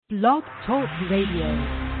Blog Talk Radio.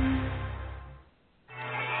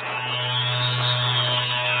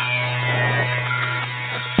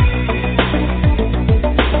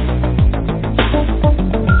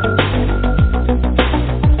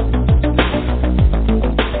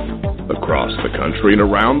 Across the country and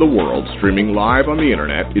around the world, streaming live on the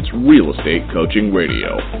internet, it's Real Estate Coaching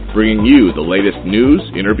Radio, bringing you the latest news,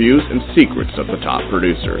 interviews, and secrets of the top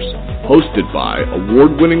producers. Hosted by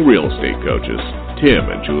award-winning real estate coaches, Tim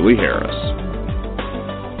and Julie Harris.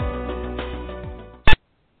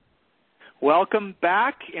 Welcome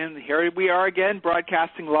back, and here we are again,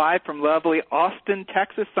 broadcasting live from lovely Austin,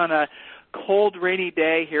 Texas, on a cold, rainy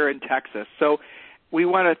day here in Texas. So we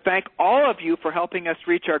want to thank all of you for helping us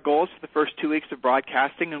reach our goals for the first 2 weeks of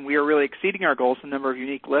broadcasting, and we are really exceeding our goals in the number of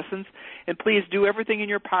unique listens. And please do everything in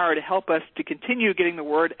your power to help us to continue getting the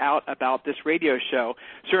word out about this radio show.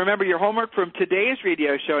 So remember, your homework from today's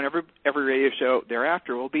radio show and every radio show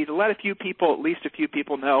thereafter will be to let at least a few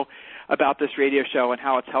people know about this radio show and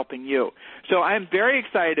how it's helping you. So I'm very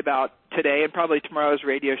excited about today and probably tomorrow's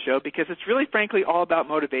radio show because it's really, frankly, all about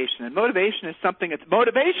motivation. And motivation is something that's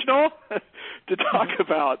motivational to talk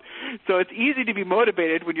about. So it's easy to be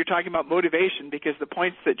motivated when you're talking about motivation because the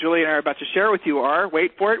points that Julie and I are about to share with you are,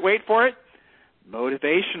 wait for it,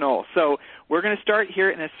 motivational. So we're going to start here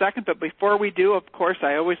in a second, but before we do, of course,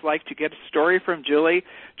 I always like to get a story from Julie.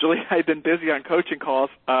 Julie and I have been busy on coaching calls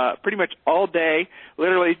pretty much all day.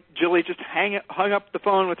 Literally, Julie just hung up the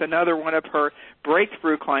phone with another one of her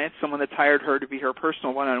breakthrough clients, someone that's hired her to be her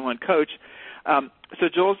personal one-on-one coach. So,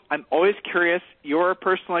 Jules, I'm always curious, your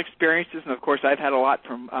personal experiences, and, of course, I've had a lot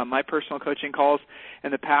from my personal coaching calls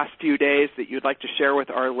in the past few days that you'd like to share with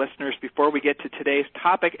our listeners before we get to today's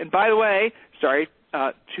topic. And, by the way, sorry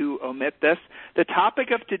to omit this, the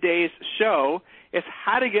topic of today's show is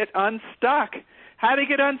how to get unstuck. How to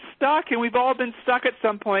get unstuck, and we've all been stuck at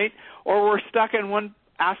some point, or we're stuck in one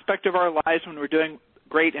aspect of our lives when we're doing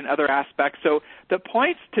great in other aspects. So the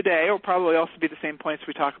points today will probably also be the same points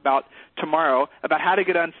we talk about tomorrow about how to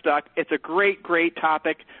get unstuck. It's a great, great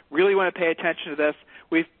topic. Really want to pay attention to this.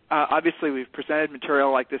 We've presented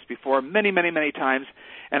material like this before many, many, many times,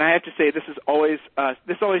 and I have to say this always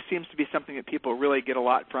seems to be something that people really get a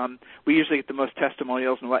lot from. We usually get the most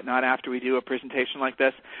testimonials and whatnot after we do a presentation like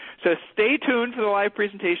this. So stay tuned for the live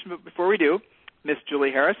presentation, but before we do, Miss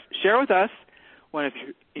Julie Harris, share with us one of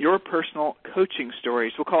your personal coaching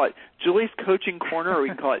stories. We'll call it Julie's Coaching Corner, or we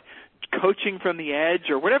can call it Coaching from the Edge,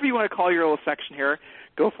 or whatever you want to call your little section here.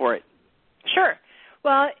 Go for it. Sure.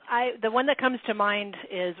 Well, the one that comes to mind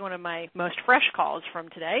is one of my most fresh calls from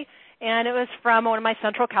today, and it was from one of my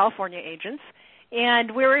Central California agents.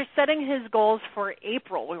 And we were setting his goals for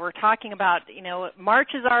April. We were talking about, March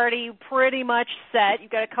is already pretty much set.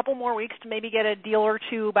 You've got a couple more weeks to maybe get a deal or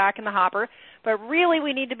two back in the hopper. But really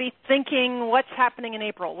we need to be thinking what's happening in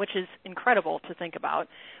April, which is incredible to think about.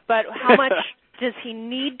 But how much does he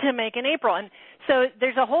need to make in April? And so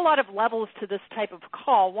there's a whole lot of levels to this type of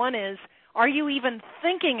call. One is, are you even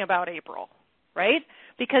thinking about April, right?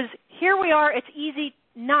 Because here we are, it's easy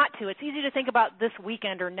not to. It's easy to think about this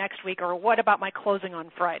weekend or next week or what about my closing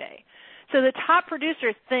on Friday. So the top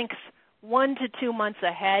producer thinks 1 to 2 months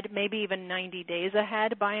ahead, maybe even 90 days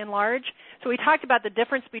ahead by and large. So we talked about the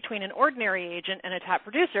difference between an ordinary agent and a top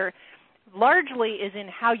producer largely is in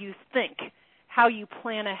how you think, how you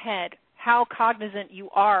plan ahead, how cognizant you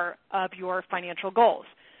are of your financial goals.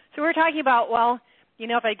 So we're talking about,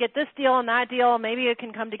 if I get this deal and that deal, maybe it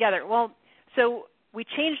can come together. Well, so we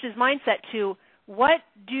changed his mindset to, what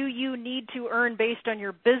do you need to earn based on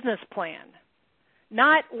your business plan?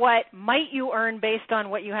 Not what might you earn based on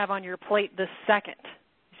what you have on your plate this second.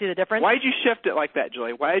 You see the difference? Why did you shift it like that,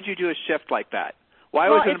 Julie? Why did you do a shift like that? Why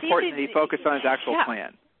was it important that he focus on his actual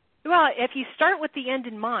plan? Well, if you start with the end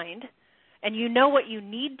in mind and you know what you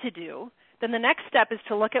need to do, then the next step is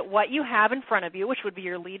to look at what you have in front of you, which would be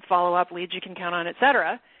your lead follow-up, leads you can count on, et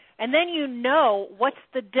cetera. And then you know what's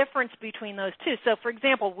the difference between those two. So, for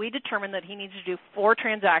example, we determined that he needs to do 4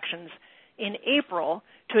 transactions in April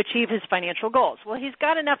to achieve his financial goals. Well, he's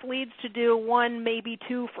got enough leads to do 1, maybe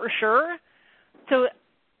 2 for sure. So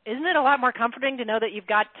isn't it a lot more comforting to know that you've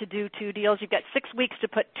got to do 2 deals? You've got 6 weeks to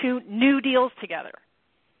put 2 new deals together.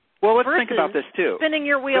 Well, let's think about this, too. Spinning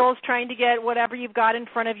your wheels, trying to get whatever you've got in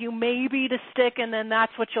front of you maybe to stick, and then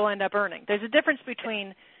that's what you'll end up earning. There's a difference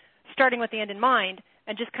between starting with the end in mind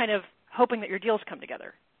and just kind of hoping that your deals come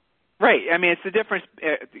together. Right. I mean, it's the difference.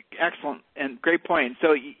 Excellent and great point.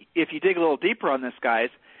 So if you dig a little deeper on this, guys,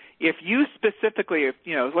 if you specifically,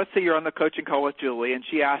 let's say you're on the coaching call with Julie and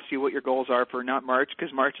she asks you what your goals are for not March,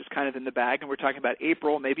 because March is kind of in the bag, and we're talking about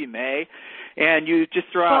April, maybe May, and you just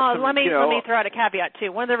throw out some, let me throw out a caveat,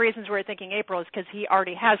 too. One of the reasons we're thinking April is because he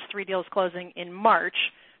already has 3 deals closing in March,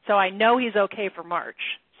 so I know he's okay for March.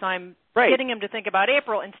 So I'm getting him to think about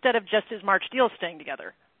April instead of just his March deals staying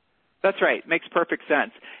together. That's right. Makes perfect sense.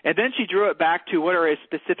 And then she drew it back to what are his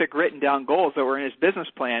specific written down goals that were in his business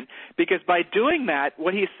plan, because by doing that,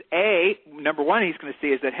 what number one, he's going to see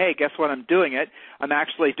is that, hey, guess what? I'm doing it. I'm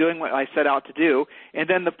actually doing what I set out to do. And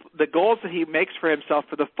then the goals that he makes for himself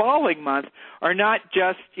for the following month are not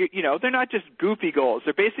just, they're not just goofy goals.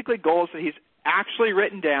 They're basically goals that he's actually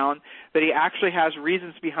written down, that he actually has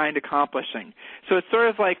reasons behind accomplishing. So it's sort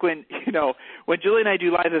of like when Julie and I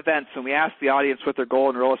do live events and we ask the audience what their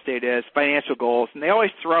goal in real estate is, financial goals, and they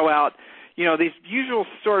always throw out, these usual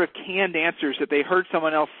sort of canned answers that they heard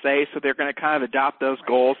someone else say, so they're going to kind of adopt those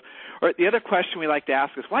goals. Or the other question we like to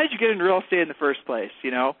ask is, why did you get into real estate in the first place,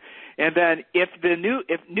 And then if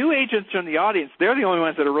new agents are in the audience, they're the only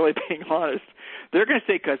ones that are really being honest. They're going to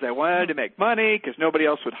say, because I wanted to make money, because nobody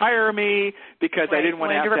else would hire me, because I didn't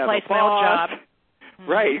want to have a boss. My old job.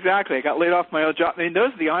 Right, exactly. I got laid off my old job. I mean,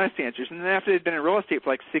 those are the honest answers. And then after they've been in real estate for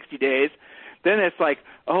like 60 days, then it's like,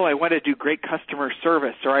 oh, I want to do great customer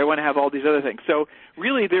service, or I want to have all these other things. So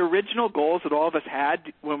really the original goals that all of us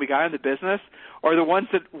had when we got into business are the ones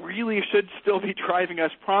that really should still be driving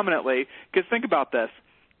us prominently. Because think about this.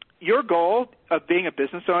 Your goal of being a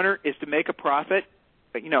business owner is to make a profit.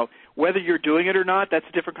 Whether you're doing it or not, that's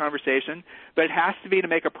a different conversation. But it has to be to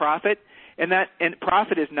make a profit, and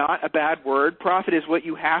profit is not a bad word. Profit is what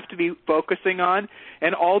you have to be focusing on,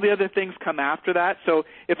 and all the other things come after that. So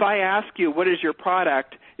if I ask you, what is your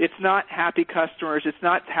product? It's not happy customers. It's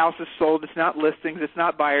not houses sold. It's not listings. It's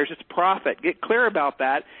not buyers. It's profit. Get clear about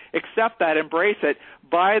that. Accept that. Embrace it.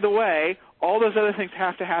 By the way, all those other things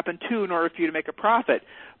have to happen too in order for you to make a profit.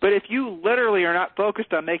 But if you literally are not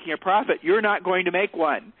focused on making a profit, you're not going to make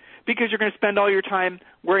one, because you're going to spend all your time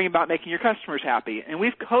worrying about making your customers happy. And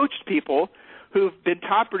we've coached people who've been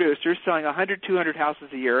top producers selling 100, 200 houses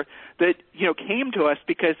a year that, came to us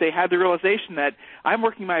because they had the realization that I'm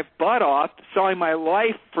working my butt off selling my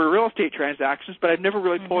life for real estate transactions, but I've never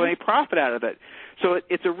really pulled any profit out of it. So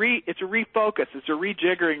it's a refocus. It's a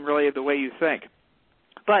rejiggering, really, of the way you think.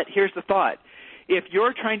 But here's the thought. If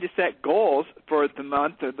you're trying to set goals for the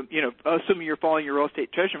month, or assuming you're following your real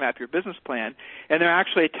estate treasure map, your business plan, and they're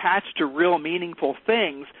actually attached to real meaningful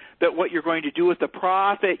things, that what you're going to do with the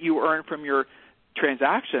profit you earn from your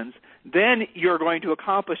transactions, then you're going to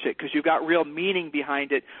accomplish it because you've got real meaning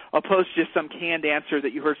behind it, opposed to just some canned answer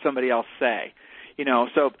that you heard somebody else say.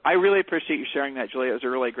 So I really appreciate you sharing that, Julia. It was a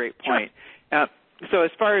really great point. Sure. So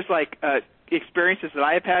as far as experiences that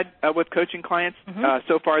I have had with coaching clients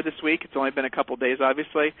so far this week, it's only been a couple days,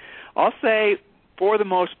 obviously, I'll say for the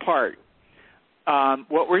most part,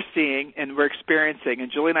 what we're seeing and we're experiencing,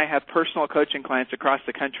 and Julie and I have personal coaching clients across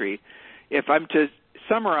the country, if I'm to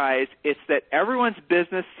summarize, it's that everyone's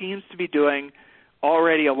business seems to be doing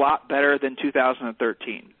already a lot better than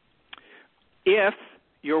 2013. If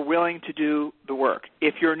you're willing to do the work.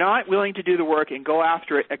 If you're not willing to do the work and go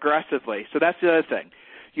after it aggressively, so that's the other thing.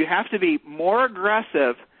 You have to be more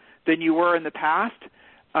aggressive than you were in the past.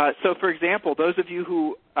 So, for example, those of you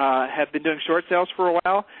who have been doing short sales for a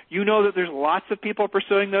while, you know that there's lots of people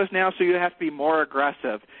pursuing those now, so you have to be more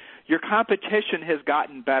aggressive. Your competition has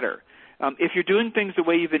gotten better. If you're doing things the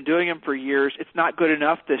way you've been doing them for years, it's not good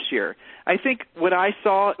enough this year. I think what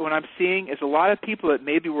I'm seeing is a lot of people that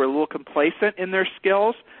maybe were a little complacent in their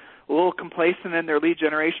skills, a little complacent in their lead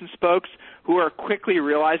generation spokes, who are quickly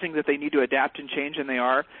realizing that they need to adapt and change, and they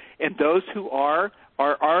are. And those who are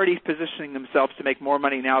already positioning themselves to make more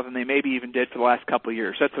money now than they maybe even did for the last couple of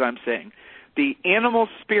years. That's what I'm saying. The animal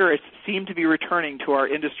spirits seem to be returning to our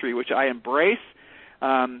industry, which I embrace.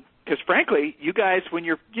 Because frankly, you guys, when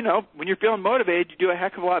you're feeling motivated, you do a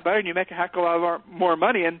heck of a lot better and you make a heck of a lot more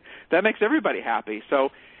money, and that makes everybody happy. So,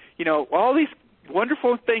 all these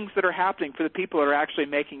wonderful things that are happening for the people that are actually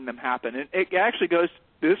making them happen. And it actually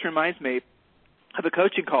this reminds me of a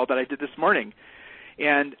coaching call that I did this morning.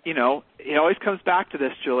 And, it always comes back to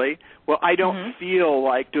this, Julie. Well, I don't feel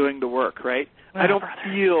like doing the work, right? I don't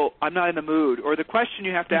feel, I'm not in the mood. Or the question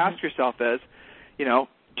you have to ask yourself is,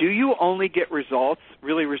 do you only get results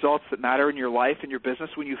that matter in your life and your business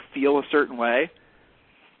when you feel a certain way?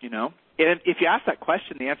 And if you ask that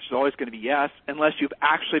question, the answer is always going to be yes, unless you've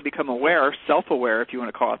actually become aware, self-aware, if you want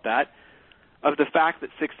to call it that, of the fact that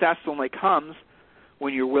success only comes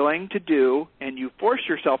when you're willing to do, and you force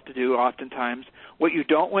yourself to do oftentimes, what you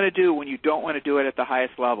don't want to do when you don't want to do it at the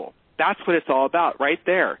highest level. That's what it's all about right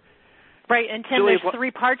there. Right, and Tim, Julie, there's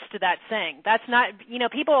 3 parts to that saying. That's not,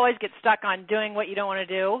 people always get stuck on doing what you don't want to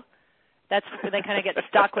do. That's where they kind of get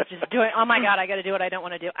stuck with just doing, oh, my God, I got to do what I don't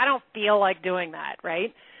want to do. I don't feel like doing that,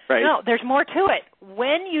 right? Right. No, there's more to it.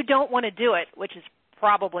 When you don't want to do it, which is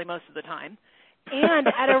probably most of the time, and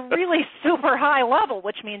at a really super high level,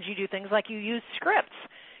 which means you do things like you use scripts.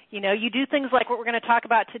 You do things like what we're going to talk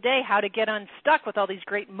about today, how to get unstuck with all these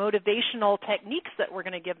great motivational techniques that we're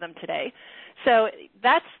going to give them today. So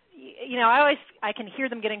that's, I can hear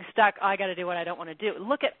them getting stuck. Oh, I got to do what I don't want to do.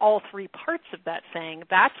 Look at all 3 parts of that saying.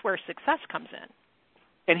 That's where success comes in.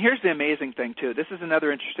 And here's the amazing thing, too. This is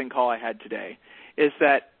another interesting call I had today, is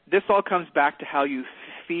that this all comes back to how you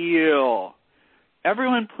feel.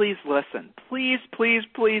 Everyone, please listen. Please, please,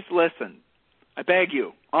 please listen. I beg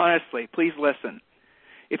you, honestly, please listen.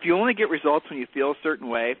 If you only get results when you feel a certain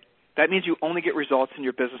way, that means you only get results in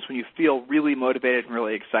your business when you feel really motivated and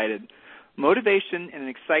really excited. Motivation and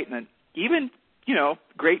excitement, even,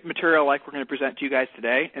 great material like we're going to present to you guys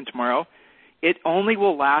today and tomorrow, it only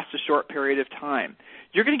will last a short period of time.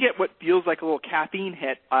 You're going to get what feels like a little caffeine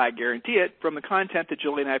hit, I guarantee it, from the content that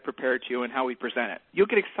Julie and I prepared to you and how we present it. You'll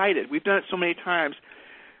get excited. We've done it so many times.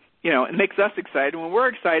 It makes us excited. When we're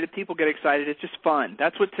excited, people get excited. It's just fun.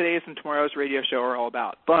 That's what today's and tomorrow's radio show are all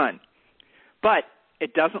about, fun. But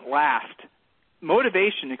it doesn't last.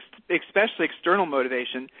 Motivation, especially external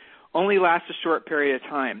motivation, only lasts a short period of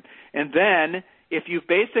time. And then if you've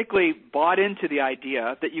basically bought into the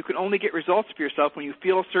idea that you can only get results for yourself when you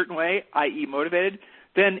feel a certain way, i.e. motivated,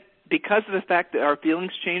 then because of the fact that our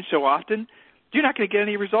feelings change so often, you're not going to get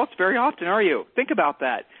any results very often, are you? Think about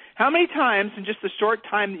that. How many times in just the short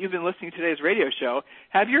time that you've been listening to today's radio show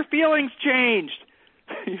have your feelings changed?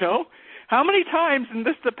 How many times in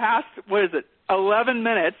the past, 11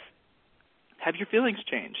 minutes, have your feelings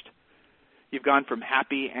changed? You've gone from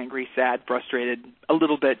happy, angry, sad, frustrated, a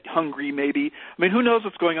little bit hungry maybe. I mean, who knows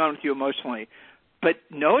what's going on with you emotionally? But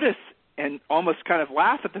notice and almost kind of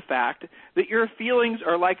laugh at the fact that your feelings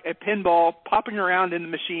are like a pinball popping around in the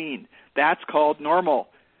machine. That's called normal.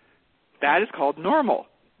 That is called normal.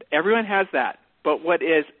 Everyone has that. But what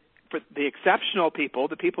is, for the exceptional people,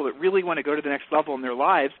 the people that really want to go to the next level in their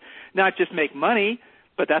lives, not just make money,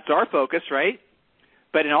 but that's our focus, right?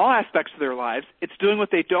 But in all aspects of their lives, it's doing what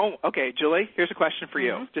they don't. Okay, Julie, here's a question for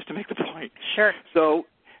you, just to make the point. Sure. So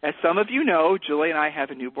as some of you know, Julie and I have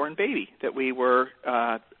a newborn baby that we were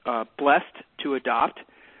blessed to adopt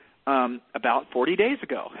about 40 days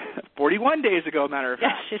ago. 41 days ago, matter of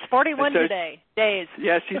fact. Yes, she's 41 today. Days.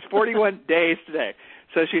 Yes, she's 41 days today.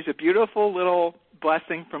 So she's a beautiful little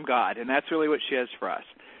blessing from God, and that's really what she is for us.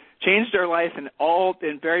 Changed our life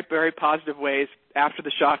in very, very positive ways after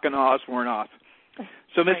the shock and awe is worn off.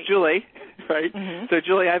 So, Miss Julie, right? Mm-hmm. So,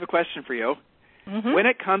 Julie, I have a question for you. Mm-hmm. When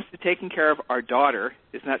it comes to taking care of our daughter,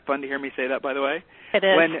 isn't that fun to hear me say that, by the way? It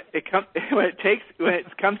is. When it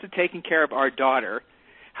comes to taking care of our daughter,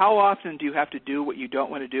 how often do you have to do what you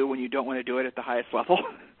don't want to do when you don't want to do it at the highest level?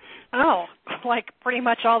 Oh, like pretty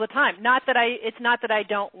much all the time. It's not that I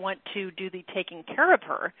don't want to do the taking care of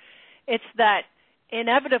her. It's that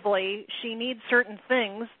inevitably she needs certain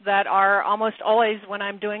things that are almost always when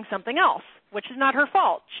I'm doing something else, which is not her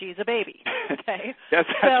fault. She's a baby. Okay. That's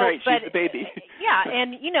right. She's a baby. Yeah,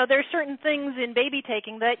 and there's certain things in baby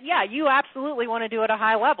taking that, you absolutely want to do at a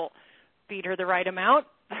high level. Feed her the right amount,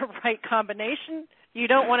 the right combination. You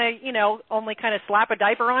don't want to, only kind of slap a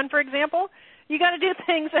diaper on, for example. You got to do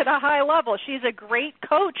things at a high level. She's a great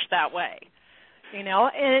coach that way,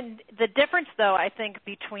 And the difference, though, I think,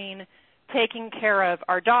 between taking care of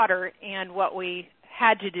our daughter and what we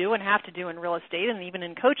had to do and have to do in real estate and even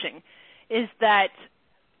in coaching is that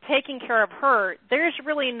taking care of her, there's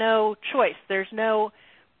really no choice. There's no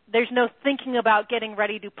thinking about getting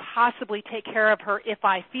ready to possibly take care of her if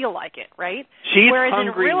I feel like it, right? Whereas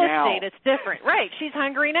hungry in real now. estate, it's different. Right, she's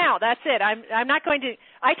hungry now. That's it. I'm not going to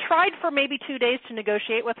 – I tried for maybe 2 days to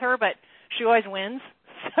negotiate with her, but she always wins.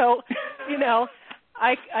 So,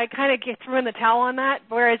 I kind of threw in the towel on that,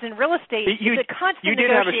 whereas in real estate, it's a constant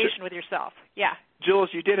negotiation with yourself. Yeah. Jules,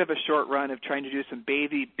 you did have a short run of trying to do some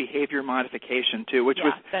baby behavior modification, too, which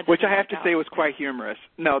I have to say was quite humorous.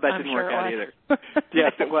 No, that didn't work out either.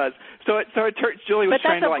 Yes, it was. So Julie was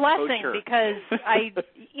trying to coach her. But that's a blessing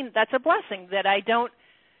because that's a blessing that I don't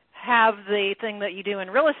have the thing that you do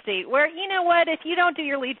in real estate where, you know what, if you don't do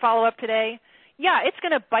your lead follow-up today, it's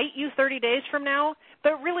going to bite you 30 days from now,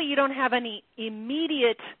 but really you don't have any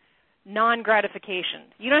immediate non-gratification.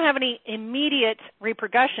 You don't have any immediate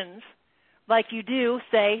repercussions like you do,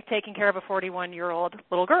 say, taking care of a 41-year-old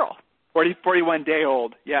little girl,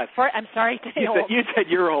 41-day-old, yes. I'm sorry, day-old. You said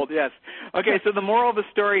year-old, yes. Okay, so the moral of the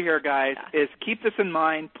story here, guys, is keep this in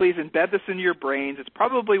mind. Please embed this into your brains. It's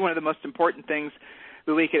probably one of the most important things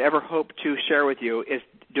that we could ever hope to share with you is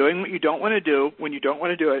doing what you don't want to do when you don't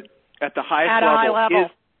want to do it at the highest level. At a high level.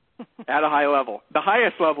 At a high level. The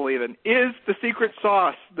highest level even is the secret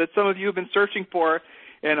sauce that some of you have been searching for.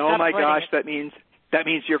 And oh my gosh, that means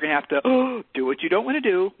you're going to have to do what you don't want to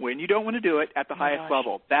do when you don't want to do it at the highest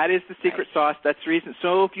level. That is the secret sauce. That's the reason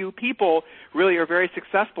so few people really are very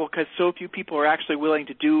successful, because so few people are actually willing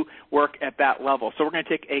to do work at that level. So we're going to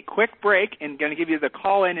take a quick break and going to give you the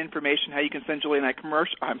call-in information, how you can send Julie and I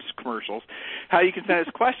commercials, how you can send us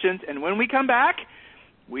questions. And when we come back,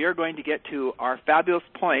 we are going to get to our fabulous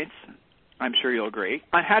points, I'm sure you'll agree,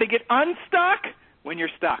 on how to get unstuck when you're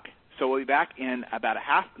stuck. So we'll be back in about a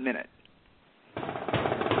half minute.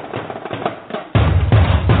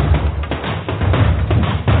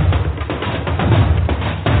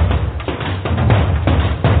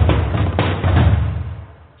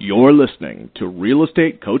 You're listening to Real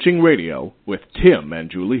Estate Coaching Radio with Tim and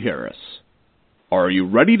Julie Harris. Are you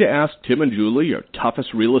ready to ask Tim and Julie your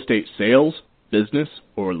toughest real estate sales, business,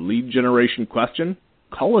 or lead generation question?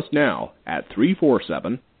 Call us now at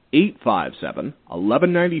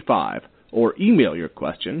 347-857-1195 or email your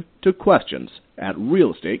question to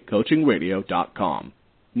questions@realestatecoachingradio.com.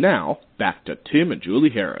 Now, back to Tim and Julie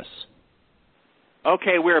Harris.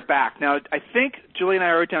 Okay, we're back. Now, I think Julie and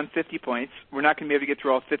I wrote down 50 points. We're not going to be able to get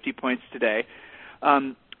through all 50 points today.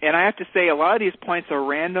 And I have to say, a lot of these points are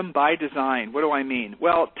random by design. What do I mean?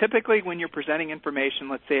 Well, typically when you're presenting information,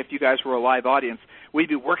 let's say if you guys were a live audience, we'd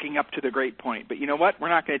be working up to the great point. But you know what? We're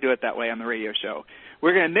not going to do it that way on the radio show.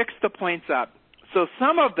 We're going to mix the points up. So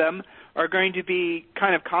some of them are going to be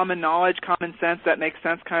kind of common knowledge, common sense, that makes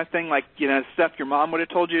sense kind of thing, like, stuff your mom would have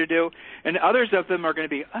told you to do. And others of them are going to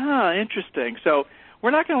be, interesting. So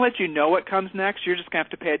we're not going to let you know what comes next. You're just going to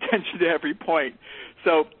have to pay attention to every point.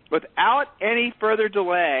 So without any further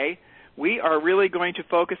delay, we are really going to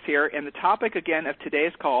focus here. And the topic, again, of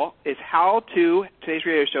today's call is today's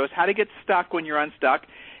radio show is how to get stuck when you're unstuck.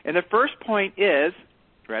 And the first point is,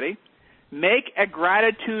 ready? Make a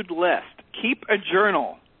gratitude list. Keep a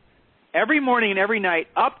journal. Every morning and every night,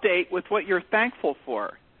 update with what you're thankful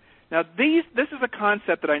for. Now, this is a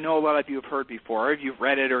concept that I know a lot of you have heard before. You've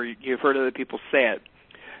read it or you've heard other people say it.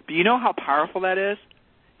 But you know how powerful that is?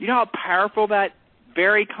 You know how powerful that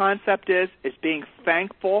very concept is being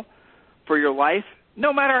thankful for your life?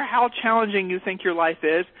 No matter how challenging you think your life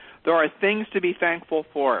is, there are things to be thankful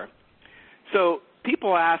for. So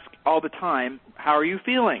people ask all the time, how are you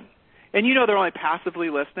feeling? And they're only passively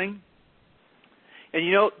listening. And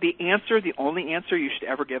the only answer you should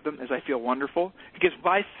ever give them is I feel wonderful. Because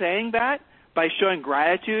by saying that, by showing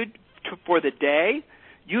gratitude for the day,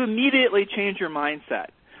 you immediately change your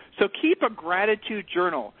mindset. So keep a gratitude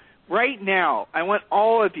journal. Right now, I want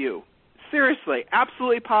all of you, seriously,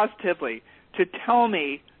 absolutely positively, to tell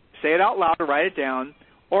me, say it out loud or write it down,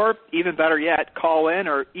 or even better yet, call in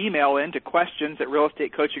or email in to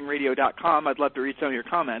questions@realestatecoachingradio.com. I'd love to read some of your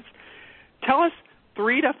comments. Tell us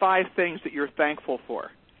 3 to 5 things that you're thankful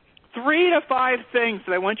for. 3 to 5 things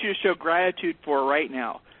that I want you to show gratitude for right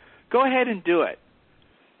now. Go ahead and do it.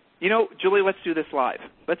 Julie, let's do this live.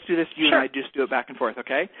 Let's do this. You and I just do it back and forth,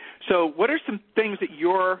 okay? So what are some things that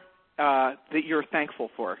you're thankful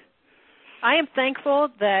for? I am thankful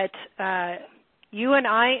that you and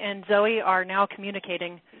I and Zoe are now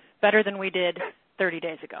communicating better than we did 30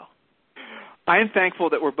 days ago. I am thankful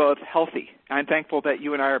that we're both healthy. I'm thankful that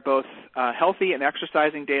you and I are both healthy and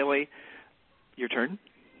exercising daily. Your turn.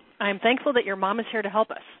 I am thankful that your mom is here to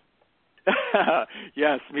help us.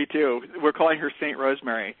 Yes, me too. We're calling her St.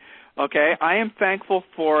 Rosemary. Okay, I am thankful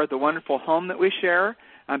for the wonderful home that we share.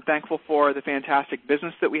 I'm thankful for the fantastic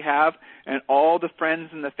business that we have and all the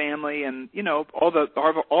friends and the family and, all of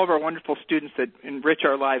our wonderful students that enrich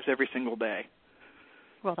our lives every single day.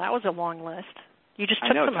 Well, that was a long list. You just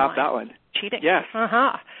took some top that one. Cheating. Yes.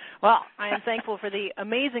 Well, I am thankful for the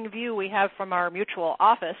amazing view we have from our mutual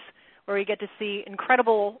office where we get to see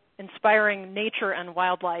incredible, inspiring nature and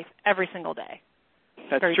wildlife every single day.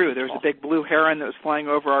 That's true. There was a big blue heron that was flying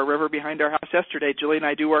over our river behind our house yesterday. Julie and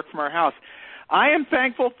I do work from our house. I am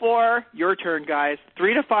thankful for, your turn, guys,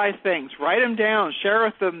 3 to 5 things. Write them down. Share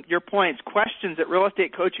with them your points.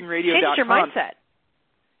 Questions@realestatecoachingradio.com. Change your mindset.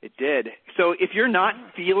 It did. So if you're not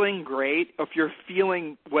feeling great, if you're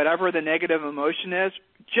feeling whatever the negative emotion is,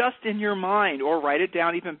 just in your mind, or write it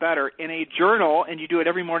down even better, in a journal, and you do it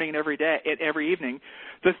every morning and every day, every evening,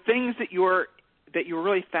 the things that you're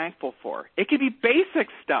really thankful for. It could be basic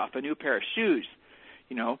stuff, a new pair of shoes,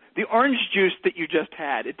 the orange juice that you just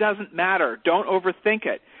had. It doesn't matter. Don't overthink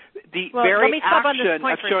it. Let me stop on this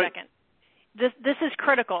point for a second. This is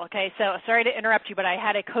critical, okay? So sorry to interrupt you, but I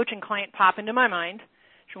had a coaching client pop into my mind.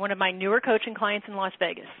 She's one of my newer coaching clients in Las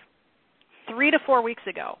Vegas. 3 to 4 weeks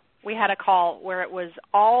ago, we had a call where it was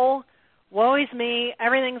all, woe is me,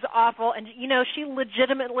 everything's awful. And, she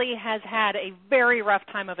legitimately has had a very rough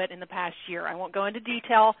time of it in the past year. I won't go into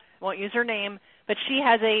detail. I won't use her name. But she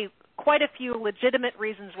has quite a few legitimate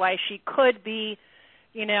reasons why she could be,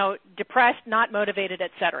 depressed, not motivated,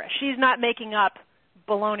 et cetera. She's not making up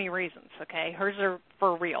baloney reasons, okay? Hers are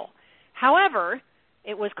for real. However,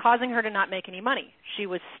 it was causing her to not make any money. She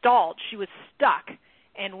was stalled. She was stuck.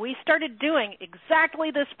 And we started doing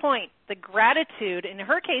exactly this point, the gratitude. In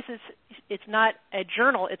her case, it's not a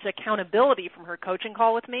journal. It's accountability from her coaching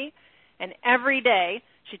call with me. And every day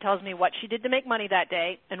she tells me what she did to make money that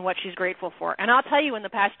day and what she's grateful for. And I'll tell you, in the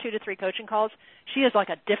past 2 to 3 coaching calls, she is like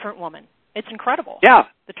a different woman. It's incredible. Yeah.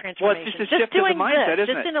 The transformation. Well, it's just a shift of the mindset, isn't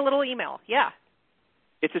it? Just in a little email. Yeah.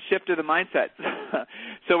 It's a shift of the mindset.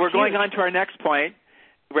 So we're going on to our next point.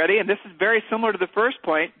 Ready? And this is very similar to the first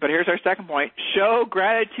point, but here's our second point. Show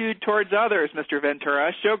gratitude towards others, Mr.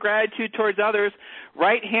 Ventura. Show gratitude towards others.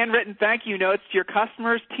 Write handwritten thank you notes to your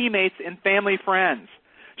customers, teammates, and family friends.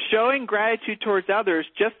 Showing gratitude towards others,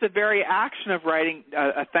 just the very action of writing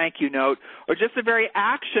a thank you note, or just the very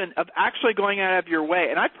action of actually going out of your way.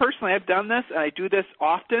 And I personally have done this, and I do this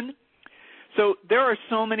often. So there are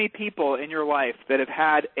so many people in your life that have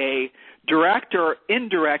had a direct or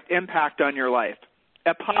indirect impact on your life,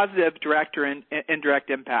 a positive direct or indirect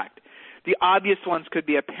impact. The obvious ones could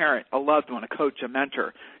be a parent, a loved one, a coach, a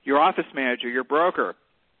mentor, your office manager, your broker.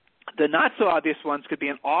 The not-so-obvious ones could be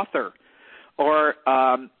an author, or,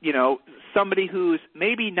 somebody who's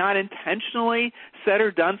maybe not intentionally said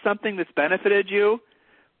or done something that's benefited you,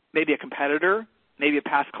 maybe a competitor, maybe a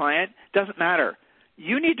past client. Doesn't matter.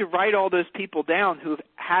 You need to write all those people down who've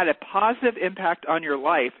had a positive impact on your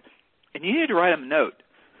life, and you need to write them a note.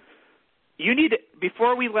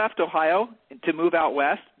 Before we left Ohio to move out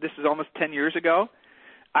west, this is almost 10 years ago,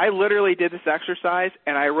 I literally did this exercise,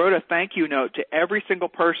 and I wrote a thank you note to every single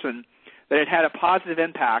person that had a positive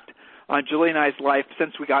impact on Julie and I's life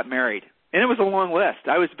since we got married. And it was a long list.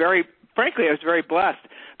 I was very blessed.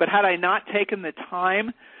 But had I not taken the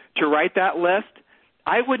time to write that list,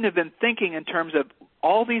 I wouldn't have been thinking in terms of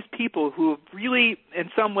all these people who have really, in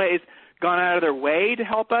some ways, gone out of their way to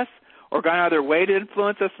help us, or gone out of their way to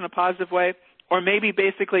influence us in a positive way, or maybe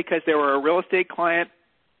basically because they were a real estate client,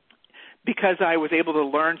 because I was able to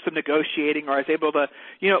learn some negotiating, or I was able to,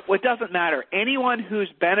 it doesn't matter. Anyone who's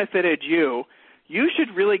benefited you, you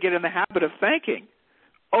should really get in the habit of thanking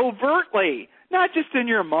overtly, not just in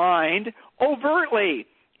your mind, overtly.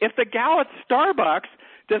 If the gal at Starbucks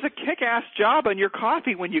does a kick-ass job on your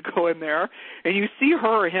coffee when you go in there and you see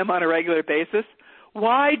her or him on a regular basis,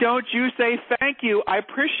 why don't you say thank you? I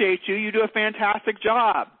appreciate you. You do a fantastic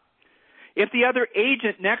job. If the other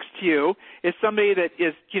agent next to you is somebody that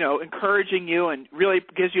is, encouraging you and really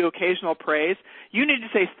gives you occasional praise, you need to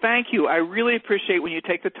say thank you. I really appreciate when you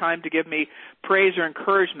take the time to give me praise or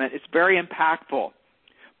encouragement. It's very impactful.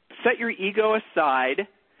 Set your ego aside,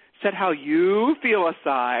 set how you feel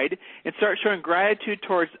aside, and start showing gratitude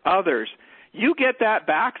towards others. You get that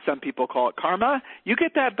back. Some people call it karma. You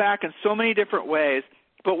get that back in so many different ways.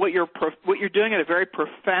 But what you're doing in a very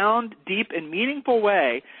profound, deep, and meaningful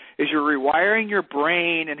way is you're rewiring your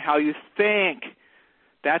brain and how you think.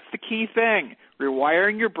 That's the key thing,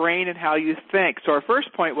 rewiring your brain and how you think. So our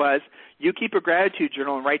first point was you keep a gratitude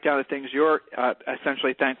journal and write down the things you're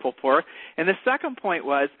essentially thankful for. And the second point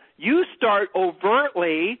was you start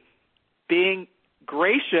overtly being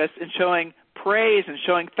gracious and showing praise and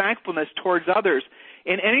showing thankfulness towards others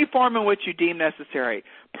in any form in which you deem necessary.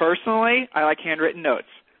 Personally, I like handwritten notes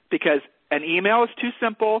because an email is too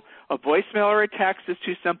simple, a voicemail or a text is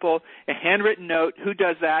too simple, a handwritten note, who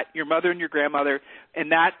does that? Your mother and your grandmother,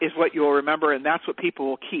 and that is what you'll remember, and that's what people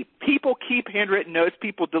will keep. People keep handwritten notes.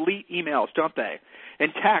 People delete emails, don't they?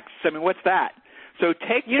 And texts, what's that? So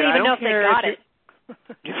you don't even know if they got it.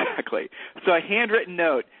 Exactly. So a handwritten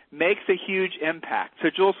note makes a huge impact. So,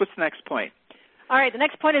 Jules, what's the next point? All right, the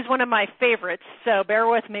next point is one of my favorites, so bear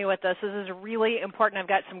with me with this. This is really important. I've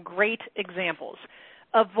got some great examples.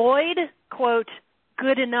 Avoid, quote,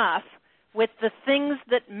 good enough with the things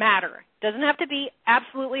that matter. Doesn't have to be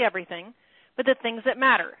absolutely everything, but the things that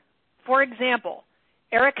matter. For example,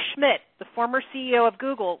 Eric Schmidt, the former CEO of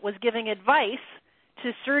Google, was giving advice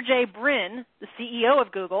to Sergey Brin, the CEO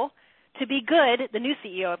of Google, to be good, the new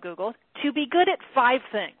CEO of Google, to be good at 5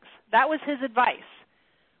 things. That was his advice.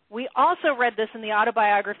 We also read this in the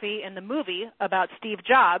autobiography and the movie about Steve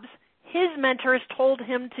Jobs. His mentors told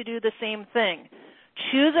him to do the same thing.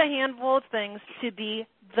 Choose a handful of things to be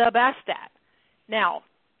the best at. Now,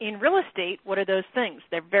 in real estate, what are those things?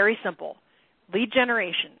 They're very simple. Lead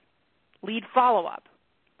generation, lead follow-up,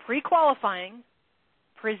 pre-qualifying,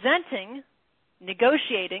 presenting,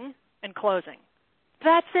 negotiating, and closing.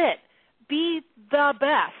 That's it. Be the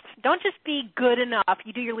best. Don't just be good enough.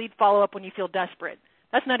 You do your lead follow-up when you feel desperate.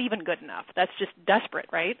 That's not even good enough. That's just desperate,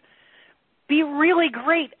 right? Be really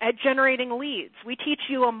great at generating leads. We teach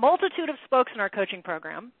you a multitude of spokes in our coaching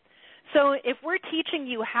program. So if we're teaching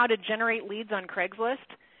you how to generate leads on Craigslist,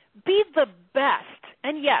 be the best.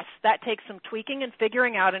 And yes, that takes some tweaking and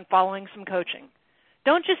figuring out and following some coaching.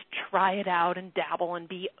 Don't just try it out and dabble and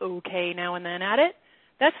be okay now and then at it.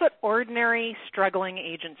 That's what ordinary, struggling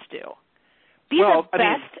agents do. Be the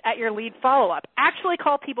best at your lead follow-up. Actually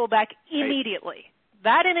call people back immediately.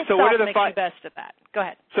 That in itself makes you best at that. Go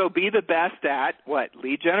ahead. So be the best at what?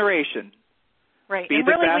 Lead generation. Right. And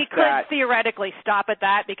really we could theoretically stop at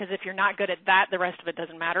that because if you're not good at that, the rest of it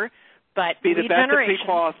doesn't matter. But be the best at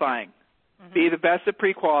pre-qualifying. Mm-hmm. Be the best at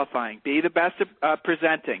pre-qualifying. Be the best at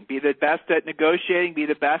presenting. Be the best at negotiating. Be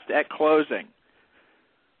the best at closing.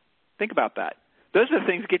 Think about that. Those are the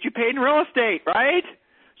things that get you paid in real estate, right?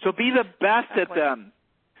 So be the best at them.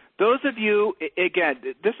 Those of you, again,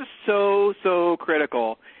 this is so, so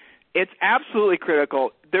critical. It's absolutely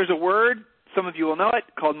critical. There's a word, some of you will know it,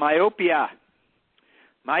 called myopia.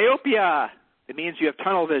 Myopia, it means you have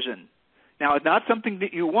tunnel vision. Now, it's not something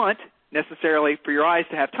that you want necessarily for your eyes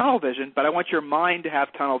to have tunnel vision, but I want your mind to have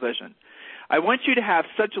tunnel vision. I want you to have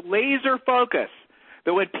such laser focus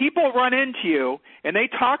that when people run into you and they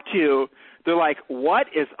talk to you, they're like, what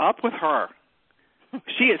is up with her?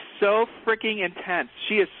 She is so freaking intense.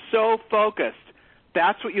 She is so focused.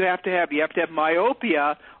 That's what you have to have. You have to have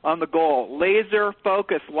myopia on the goal. Laser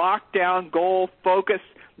focus, lockdown, goal, focus.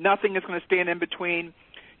 Nothing is going to stand in between.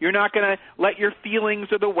 You're not going to let your feelings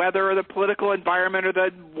or the weather or the political environment or the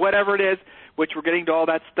whatever it is, which we're getting to all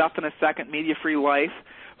that stuff in a second, media-free life.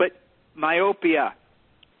 But myopia,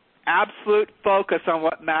 absolute focus on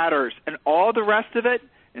what matters. And all the rest of it,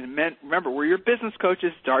 and remember, we're your business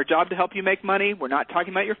coaches. It's our job to help you make money. We're not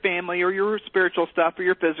talking about your family or your spiritual stuff or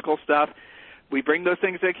your physical stuff. We bring those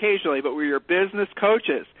things occasionally, but we're your business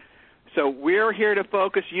coaches. So we're here to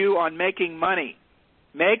focus you on making money.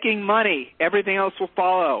 Making money. Everything else will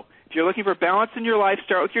follow. If you're looking for balance in your life,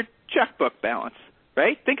 start with your checkbook balance,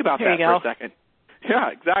 right? Think about that for a second. Yeah,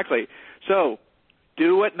 exactly. So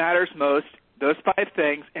do what matters most, those 5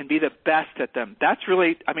 things, and be the best at them. That's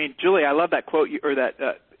really, I mean, Julie, I love that quote, or that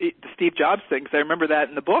the Steve Jobs thing, because I remember that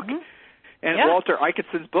in the book. Mm-hmm. And Walter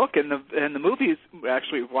Isaacson's book and the movies,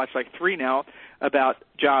 actually we've watched like 3 now, about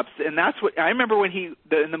Jobs. And that's what, I remember when in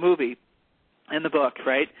the movie, in the book,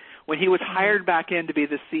 right, when he was hired back in to be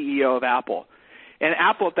the CEO of Apple. And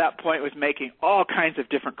Apple at that point was making all kinds of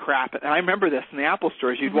different crap. And I remember this in the Apple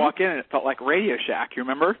stores. You'd walk in and it felt like Radio Shack. You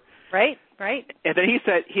remember? Right, right. And then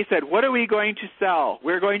he said, what are we going to sell?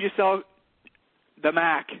 We're going to sell the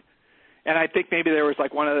Mac. And I think maybe there was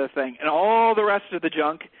like one other thing. And all the rest of the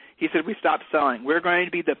junk, he said, we stopped selling. We're going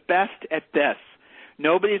to be the best at this.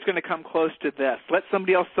 Nobody's going to come close to this. Let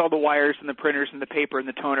somebody else sell the wires and the printers and the paper and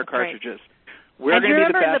the toner cartridges. Right. We're and going to be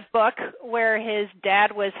the best. And do you remember the book where his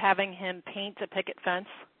dad was having him paint a picket fence?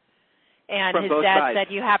 And From his both dad sides.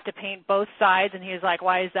 said, you have to paint both sides. And he was like,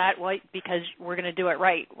 why is that? Well, because we're going to do it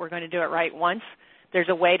right. We're going to do it right once. There's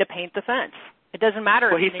a way to paint the fence. It doesn't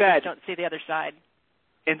matter if you don't see the other side.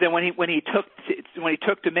 And then when he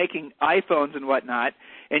took to making iPhones and whatnot,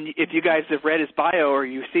 and if you guys have read his bio or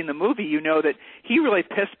you've seen the movie, you know that he really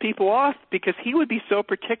pissed people off because he would be so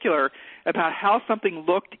particular about how something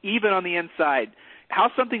looked even on the inside,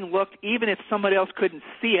 how something looked even if somebody else couldn't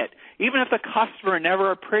see it, even if the customer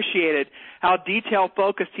never appreciated how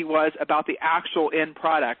detail-focused he was about the actual end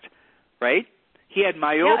product, right? He had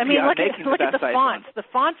myopia. Yeah, I mean, look at the fonts. The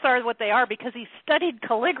fonts are what they are because he studied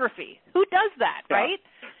calligraphy. Who does that, right?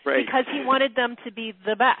 Right. Because he wanted them to be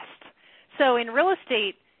the best. So in real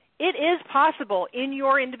estate, it is possible in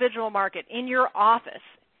your individual market, in your office,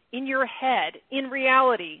 in your head, in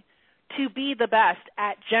reality, to be the best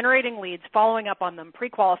at generating leads, following up on them,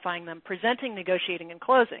 pre-qualifying them, presenting, negotiating, and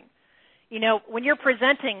closing. You know, when you're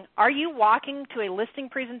presenting, are you walking to a listing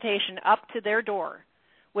presentation up to their door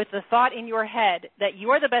with the thought in your head that you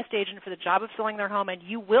are the best agent for the job of selling their home and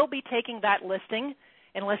you will be taking that listing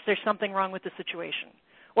unless there's something wrong with the situation?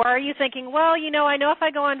 Or are you thinking, well, you know, I know if I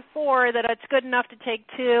go on 4 that it's good enough to take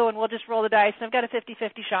 2 and we'll just roll the dice and I've got a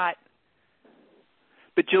 50-50 shot.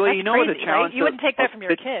 But Julie, That's you know crazy, what the challenge right? You wouldn't take that from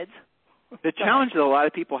your kids. The challenge that a lot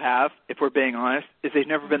of people have, if we're being honest, is they've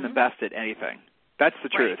never been the best at anything. That's the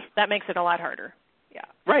truth. Right. That makes it a lot harder. Yeah.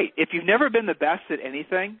 Right. If you've never been the best at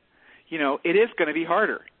anything, it is going to be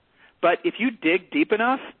harder. But if you dig deep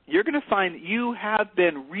enough, you're going to find you have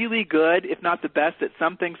been really good, if not the best, at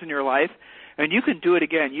some things in your life, and you can do it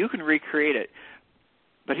again. You can recreate it.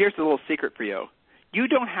 But here's the little secret for you. You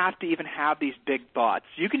don't have to even have these big thoughts.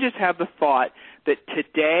 You can just have the thought that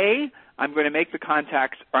today I'm going to make the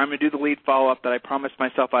contacts, or I'm going to do the lead follow-up that I promised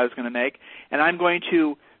myself I was going to make, and I'm going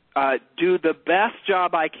to do the best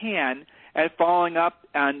job I can at following up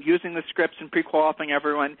and using the scripts and pre-qualifying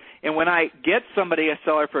everyone. And when I get somebody, a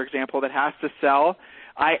seller, for example, that has to sell,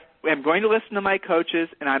 I am going to listen to my coaches,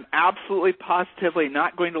 and I'm absolutely positively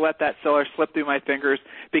not going to let that seller slip through my fingers,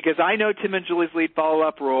 because I know Tim and Julie's lead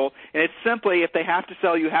follow-up rule, and it's simply if they have to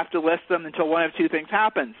sell, you have to list them until one of two things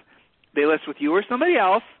happens. They list with you or somebody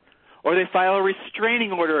else, or they file a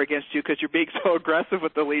restraining order against you because you're being so aggressive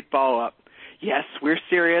with the lead follow-up. Yes, we're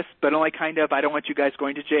serious, but only kind of. I don't want you guys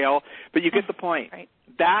going to jail, but you get the point. Right.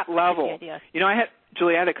 That level.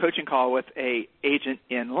 Julie, I had a coaching call with a agent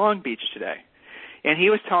in Long Beach today, and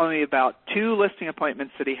he was telling me about 2 listing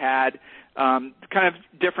appointments that he had, kind of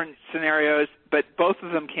different scenarios, but both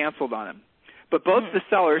of them canceled on him. But both the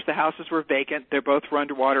sellers, the houses were vacant. They both were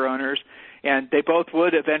underwater owners, and they both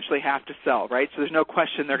would eventually have to sell, right? So there's no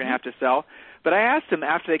question they're going to have to sell. But I asked him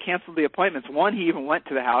after they canceled the appointments, one, he even went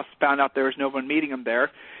to the house, found out there was no one meeting him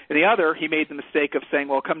there. And the other, he made the mistake of saying,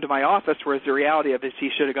 well, come to my office, whereas the reality of it is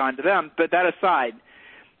he should have gone to them. But that aside,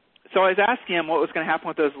 so I was asking him what was going to happen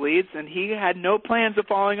with those leads, and he had no plans of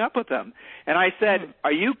following up with them. And I said,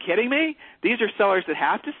 are you kidding me? These are sellers that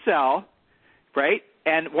have to sell, right?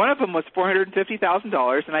 And one of them was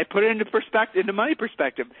 $450,000, and I put it into money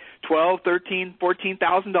perspective. $12,000, $13,000,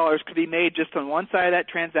 $14,000 could be made just on one side of that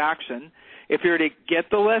transaction if you were to get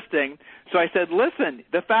the listing. So I said, listen,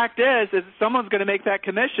 the fact is someone's going to make that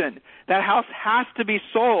commission. That house has to be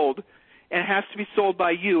sold, and it has to be sold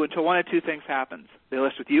by you until one of two things happens. They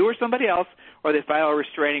list with you or somebody else, or they file a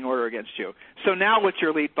restraining order against you. So now what's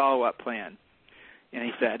your lead follow-up plan? And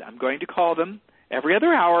he said, I'm going to call them every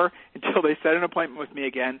other hour until they set an appointment with me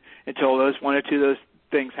again, until those one or two of those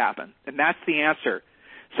things happen. And that's the answer.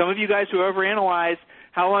 Some of you guys who overanalyze,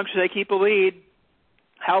 how long should I keep a lead?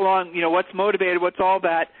 How long, what's motivated, what's all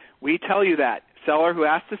that? We tell you that. Seller who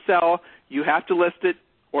has to sell, you have to list it,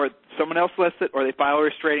 or someone else lists it, or they file a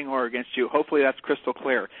restraining order against you. Hopefully that's crystal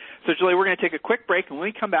clear. So, Julie, we're going to take a quick break, and when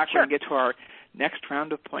we come back, we're going to get to our next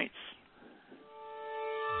round of points.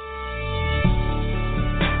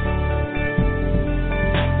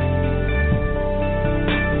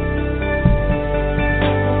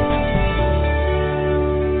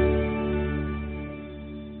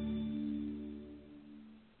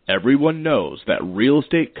 Everyone knows that real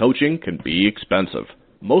estate coaching can be expensive.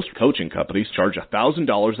 Most coaching companies charge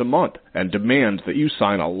 $1,000 a month and demand that you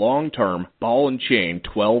sign a long-term, ball and chain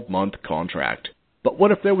 12-month contract. But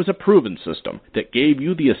what if there was a proven system that gave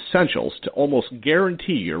you the essentials to almost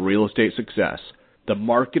guarantee your real estate success? The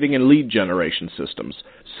marketing and lead generation systems,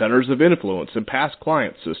 centers of influence and past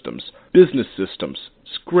client systems, business systems,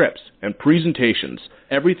 scripts, and presentations,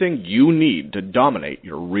 everything you need to dominate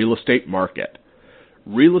your real estate market.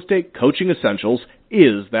 Real Estate Coaching Essentials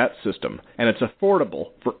is that system, and it's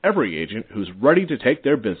affordable for every agent who's ready to take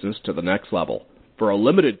their business to the next level. For a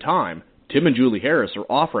limited time, Tim and Julie Harris are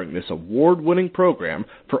offering this award-winning program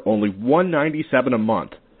for only $197 a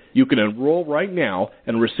month. You can enroll right now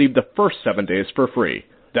and receive the first 7 days for free.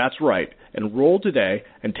 That's right. Enroll today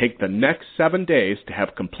and take the next 7 days to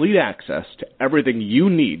have complete access to everything you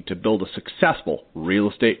need to build a successful real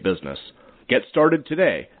estate business. Get started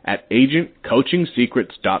today at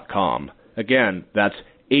agentcoachingsecrets.com. Again, that's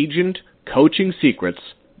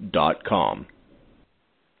agentcoachingsecrets.com.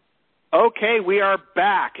 Okay, we are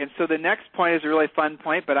back. And so the next point is a really fun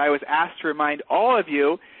point, but I was asked to remind all of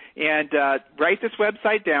you, and write this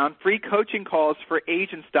website down,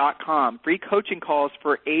 freecoachingcallsforagents.com.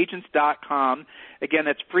 Freecoachingcallsforagents.com. Again,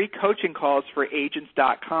 that's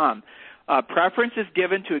freecoachingcallsforagents.com. Preference is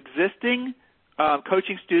given to existing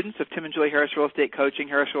coaching students of Tim and Julie Harris Real Estate Coaching,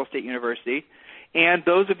 Harris Real Estate University, and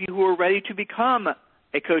those of you who are ready to become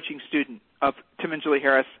a coaching student of Tim and Julie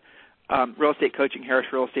Harris Real Estate Coaching, Harris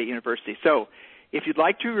Real Estate University. So if you'd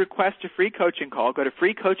like to request a free coaching call, go to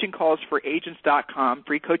freecoachingcallsforagents.com,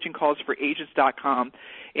 freecoachingcallsforagents.com,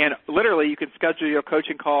 and literally you can schedule your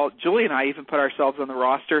coaching call. Julie and I even put ourselves on the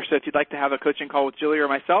roster, so if you'd like to have a coaching call with Julie or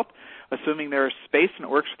myself, assuming there's space and it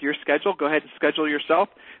works with your schedule, go ahead and schedule yourself.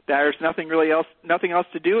 There's nothing else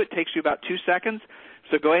to do. It takes you about 2 seconds.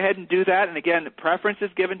 So go ahead and do that. And again, preference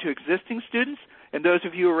is given to existing students and those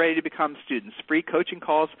of you who are ready to become students. Free coaching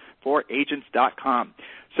calls for agents.com.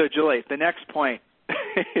 So, Julie, the next point,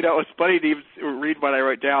 it's funny to even read what I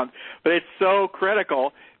wrote down, but it's so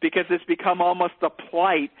critical because it's become almost the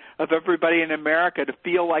plight of everybody in America to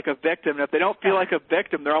feel like a victim. And if they don't feel like a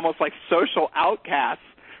victim, they're almost like social outcasts,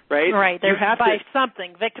 right? Right. They're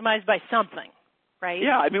victimized by something, right?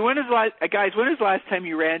 Yeah. I mean, when is the last time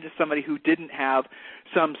you ran into somebody who didn't have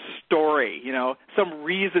some story, some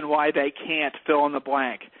reason why they can't fill in the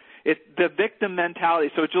blank? It's the victim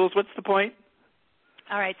mentality. So, Jules, what's the point?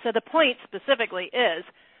 All right, so the point specifically is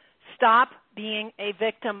stop being a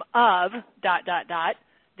victim of ...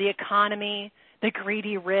 the economy, the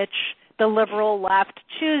greedy rich, the liberal left.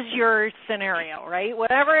 Choose your scenario, right?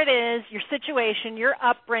 Whatever it is, your situation, your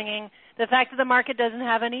upbringing, the fact that the market doesn't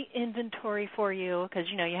have any inventory for you because,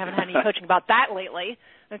 you haven't had any coaching about that lately,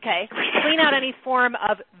 okay? Clean out any form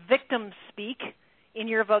of victim speak in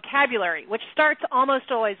your vocabulary, which starts almost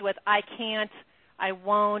always with I can't, I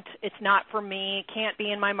won't, it's not for me, can't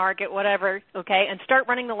be in my market, whatever, okay? And start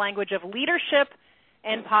running the language of leadership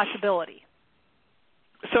and possibility.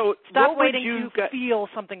 So stop waiting to feel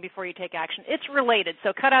something before you take action. It's related,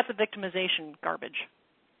 so cut out the victimization garbage.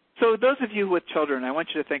 So those of you with children, I want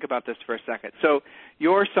you to think about this for a second. So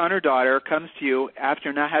your son or daughter comes to you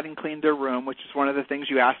after not having cleaned their room, which is one of the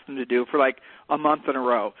things you asked them to do for like a month in a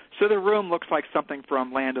row. So the room looks like something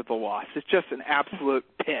from Land of the Lost. It's just an absolute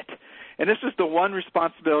pit. And this is the one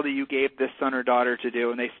responsibility you gave this son or daughter to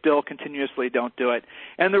do, and they still continuously don't do it.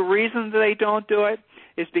 And the reason that they don't do it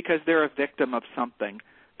is because they're a victim of something.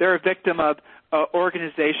 They're a victim of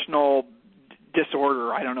organizational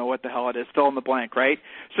disorder. I don't know what the hell it is. Fill in the blank, right?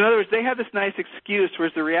 So in other words, they have this nice excuse,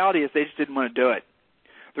 whereas the reality is they just didn't want to do it.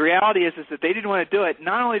 The reality is that they didn't want to do it.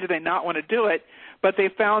 Not only do they not want to do it, but they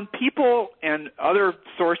found people and other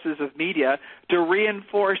sources of media to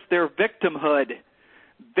reinforce their victimhood.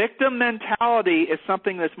 Victim mentality is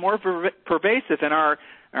something that's more pervasive in our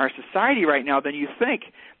society right now than you think.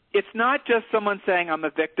 It's not just someone saying I'm a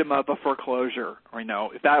victim of a foreclosure, or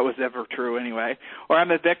if that was ever true anyway, or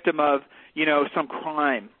I'm a victim of, some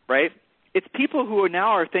crime, right? It's people who now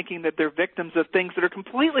are thinking that they're victims of things that are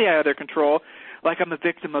completely out of their control, like I'm a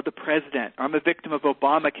victim of the president, or I'm a victim of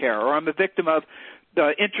Obamacare, or I'm a victim of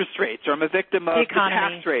the interest rates, or I'm a victim of the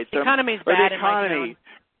tax rates. The economy's or bad the economy.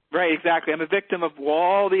 Right, exactly. I'm a victim of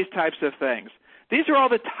all these types of things. These are all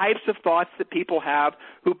the types of thoughts that people have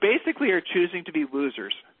who basically are choosing to be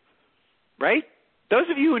losers, right? Those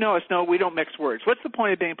of you who know us know we don't mix words. What's the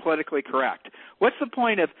point of being politically correct? What's the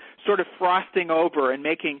point of sort of frosting over and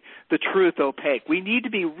making the truth opaque? We need to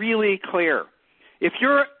be really clear. If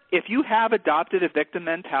you have adopted a victim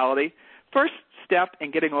mentality, first step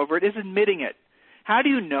in getting over it is admitting it. How do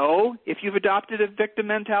you know if you've adopted a victim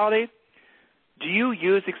mentality? Do you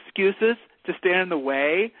use excuses to stand in the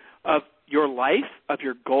way of your life, of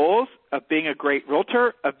your goals, of being a great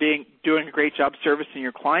realtor, of doing a great job servicing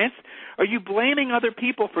your clients? Are you blaming other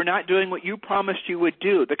people for not doing what you promised you would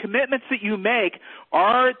do? The commitments that you make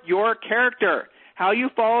are your character. How you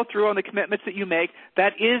follow through on the commitments that you make,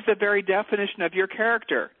 that is the very definition of your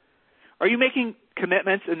character. Are you making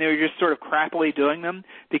commitments and you're just sort of crappily doing them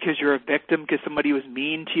because you're a victim because somebody was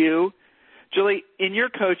mean to you? Julie, in your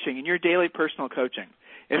coaching, in your daily personal coaching,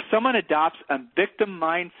 if someone adopts a victim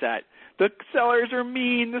mindset, the sellers are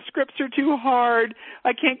mean, the scripts are too hard,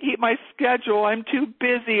 I can't keep my schedule, I'm too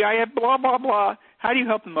busy, I have blah, blah, blah, how do you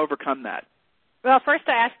help them overcome that? Well, first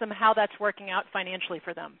I ask them how that's working out financially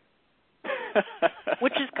for them,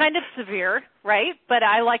 which is kind of severe, right? But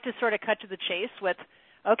I like to sort of cut to the chase with,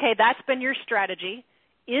 okay, that's been your strategy.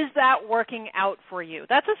 Is that working out for you?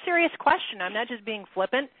 That's a serious question. I'm not just being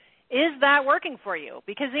flippant. Is that working for you?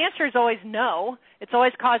 Because the answer is always no. It's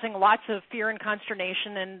always causing lots of fear and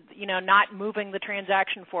consternation and, not moving the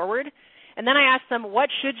transaction forward. And then I ask them, what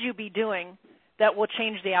should you be doing that will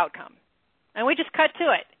change the outcome? And we just cut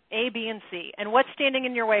to it, A, B, and C. And what's standing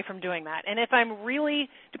in your way from doing that? And if I'm really,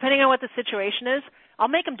 depending on what the situation is, I'll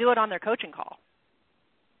make them do it on their coaching call.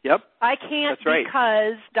 Yep. I can't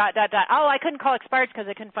because ... Oh, I couldn't call expireds because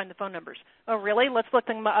I couldn't find the phone numbers. Oh, really? Let's look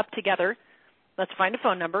them up together. Let's find a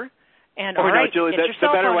phone number. And all right, Julie, get your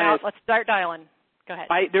cell phone out. Let's start dialing. Go ahead.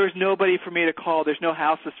 There was nobody for me to call. There's no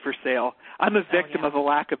houses for sale. I'm a victim of a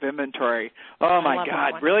lack of inventory. Oh, my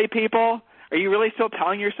God. Really, people? Are you really still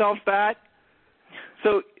telling yourselves that?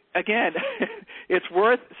 So, again, it's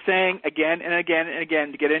worth saying again and again and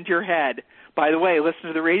again to get into your head. By the way, listen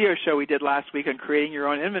to the radio show we did last week on creating your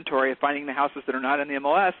own inventory and finding the houses that are not in the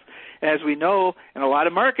MLS. And as we know, in a lot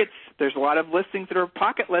of markets, there's a lot of listings that are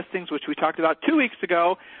pocket listings, which we talked about 2 weeks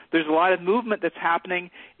ago. There's a lot of movement that's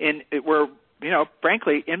happening where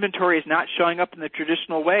frankly, inventory is not showing up in the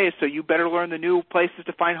traditional way, so you better learn the new places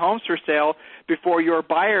to find homes for sale before your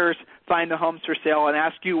buyers find the homes for sale and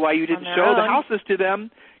ask you why you didn't show the houses to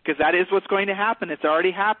them, because that is what's going to happen. It's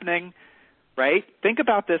already happening, right? Think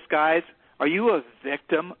about this, guys. Are you a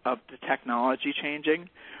victim of the technology changing?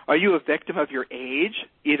 Are you a victim of your age?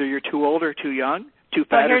 Either you're too old or too young, too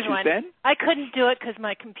fat or too thin? I couldn't do it because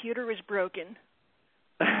my computer was broken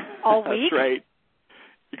all week. That's right.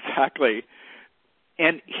 Exactly.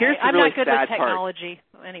 And here's the I'm really not good sad with technology.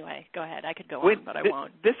 Anyway, go ahead. I could go on, but I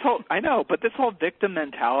won't. I know, but this whole victim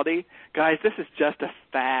mentality, guys, this is just a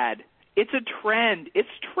fad. It's a trend. It's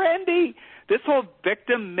trendy. This whole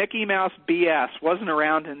victim Mickey Mouse BS wasn't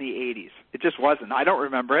around in the 80s. It just wasn't. I don't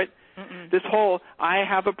remember it. Mm-mm. This whole I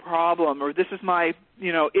have a problem or this is my,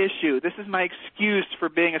 issue. This is my excuse for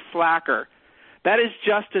being a slacker. That is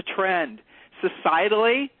just a trend.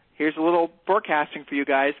 Societally, here's a little forecasting for you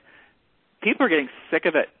guys. People are getting sick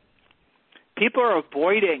of it. People are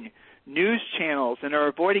avoiding news channels, and they're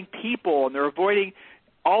avoiding people, and they're avoiding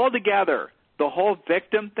altogether the whole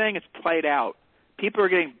victim thing. It's played out. People are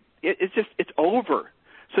getting it's over.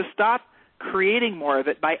 So stop creating more of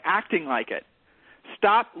it by acting like it.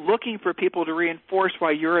 Stop looking for people to reinforce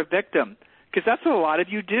why you're a victim, because that's what a lot of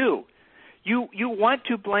you do. You want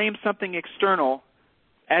to blame something external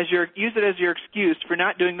use it as your excuse for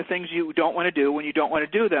not doing the things you don't want to do when you don't want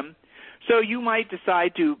to do them. So you might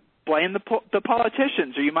decide to blame the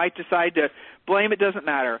politicians, or you might decide to blame it doesn't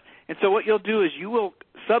matter. And so what you'll do is you will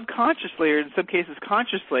subconsciously, or in some cases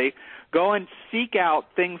consciously, go and seek out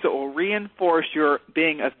things that will reinforce your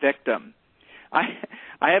being a victim. I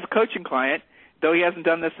have a coaching client, though he hasn't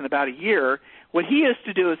done this in about a year. What he used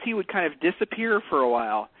to do is he would kind of disappear for a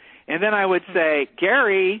while. And then I would say,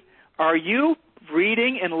 Gary, are you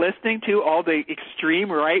reading and listening to all the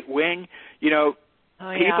extreme right-wing, people?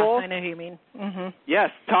 Yeah, I know who you mean. Mm-hmm. Yes,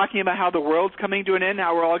 talking about how the world's coming to an end,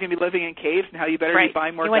 how we're all going to be living in caves, and how you better be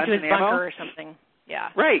buying more guns and ammo. He went to his bunker or something. Yeah.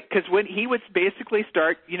 Right, because when he would basically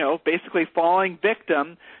start, basically falling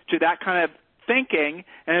victim to that kind of thinking,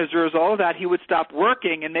 and as a result of that, he would stop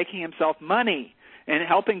working and making himself money and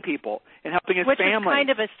helping people and helping his family. Which is kind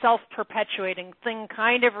of a self-perpetuating thing,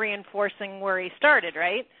 kind of reinforcing where he started,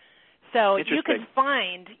 right? So you can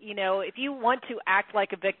find, if you want to act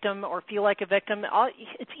like a victim or feel like a victim,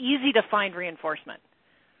 it's easy to find reinforcement.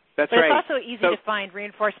 That's right. But it's also easy to find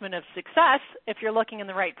reinforcement of success if you're looking in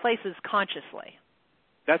the right places consciously.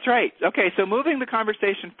 That's right. Okay, so moving the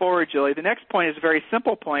conversation forward, Julie, the next point is a very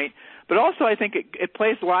simple point, but also I think it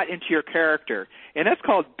plays a lot into your character, and that's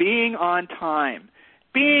called being on time.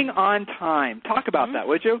 Being on time. Talk about that,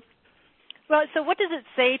 would you? Well, so what does it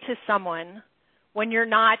say to someone when you're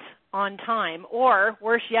not on time, or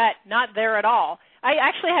worse yet, not there at all? I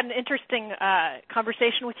actually had an interesting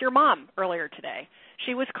conversation with your mom earlier today.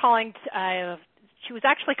 She was calling. She was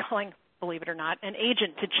actually calling, believe it or not, an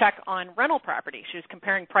agent to check on rental property. She was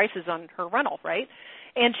comparing prices on her rental, right?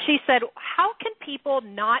 And she said, "How can people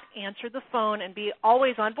not answer the phone and be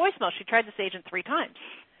always on voicemail?" She tried this agent 3 times.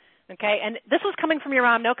 Okay, and this was coming from your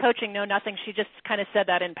mom, no coaching, no nothing. She just kind of said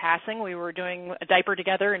that in passing. We were doing a diaper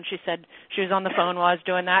together, and she said she was on the phone while I was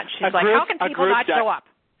doing that. She's like, how can people not show up?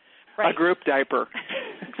 Right. A group diaper.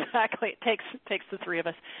 Exactly. It takes the 3 of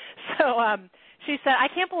us. So she said, I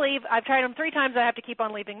can't believe I've tried them 3 times. I have to keep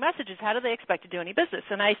on leaving messages. How do they expect to do any business?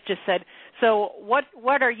 And I just said, so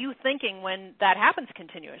what are you thinking when that happens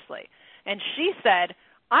continuously? And she said,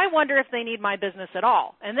 I wonder if they need my business at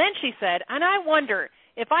all. And then she said, and I wonder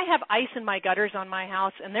if I have ice in my gutters on my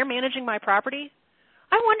house and they're managing my property,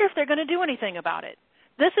 I wonder if they're going to do anything about it.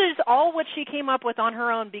 This is all what she came up with on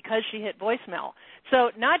her own because she hit voicemail.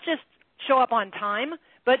 So not just show up on time,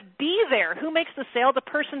 but be there. Who makes the sale? The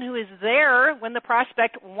person who is there when the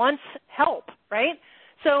prospect wants help, right?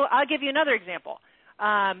 So I'll give you another example.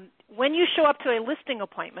 When you show up to a listing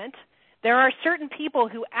appointment, there are certain people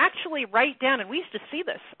who actually write down, and we used to see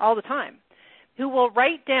this all the time, who will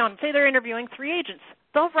write down, say they're interviewing 3 agents.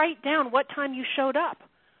 They'll write down what time you showed up.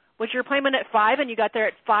 Was your appointment at 5 and you got there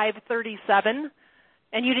at 5:37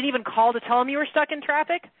 and you didn't even call to tell them you were stuck in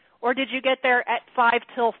traffic? Or did you get there at 5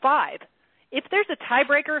 till 5? If there's a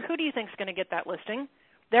tiebreaker, who do you think is going to get that listing?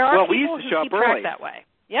 There are people who keep track that way.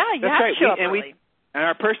 Yeah, you have to show up early. And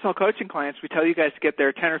our personal coaching clients, we tell you guys to get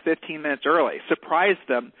there 10 or 15 minutes early. Surprise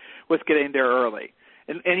them with getting there early.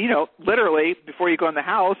 And literally, before you go in the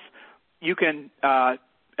house, you can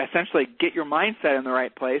essentially get your mindset in the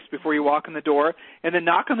right place before you walk in the door, and then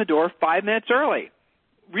knock on the door 5 minutes early.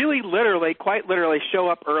 Really, literally, quite literally, show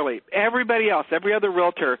up early. Everybody else, every other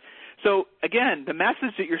realtor. So, again, the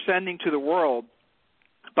message that you're sending to the world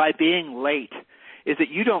by being late is that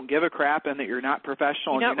you don't give a crap and that you're not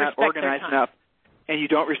professional and you're not organized enough and you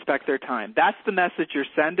don't respect their time. That's the message you're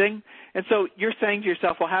sending. And so you're saying to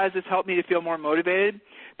yourself, well, how does this help me to feel more motivated?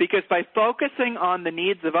 Because by focusing on the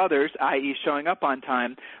needs of others, i.e. showing up on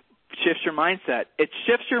time, shifts your mindset. It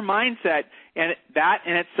shifts your mindset, and that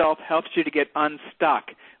in itself helps you to get unstuck.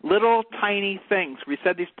 Little tiny things. We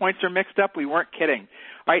said these points are mixed up. We weren't kidding.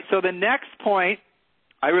 All right, so the next point,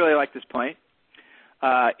 I really like this point,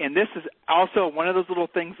 and this is also one of those little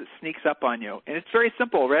things that sneaks up on you. And it's very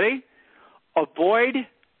simple. Ready? Avoid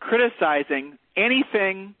criticizing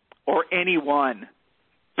anything or anyone.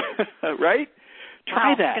 Right?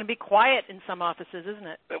 Try that. It's going to be quiet in some offices, isn't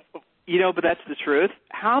it? But that's the truth.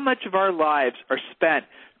 How much of our lives are spent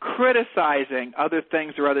criticizing other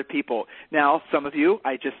things or other people? Now, some of you,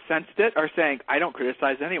 I just sensed it, are saying, I don't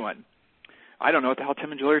criticize anyone. I don't know what the hell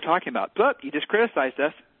Tim and Julie are talking about. But you just criticized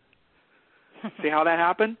us. See how that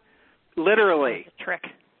happened? Literally. It was a trick.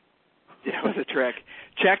 It was a trick.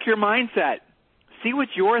 Check your mindset. See what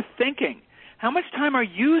you're thinking. How much time are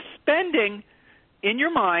you spending in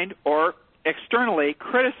your mind or externally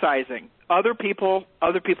criticizing other people's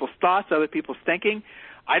thoughts, other people's thinking?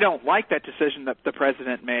 I don't like that decision that the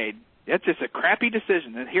president made. It's just a crappy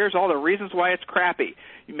decision, and here's all the reasons why it's crappy.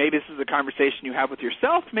 Maybe this is a conversation you have with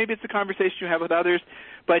yourself. Maybe it's a conversation you have with others.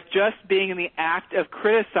 But just being in the act of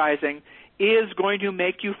criticizing is going to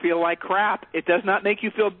make you feel like crap. It does not make you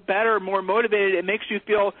feel better, more motivated. It makes you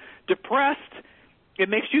feel depressed. It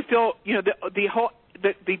makes you feel,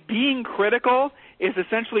 the being critical is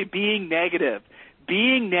essentially being negative.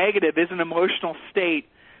 Being negative is an emotional state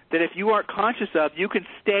that if you aren't conscious of, you can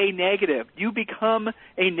stay negative. You become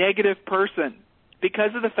a negative person because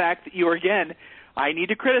of the fact that you are, again, I need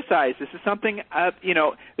to criticize. This is something, that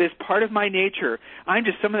is part of my nature. I'm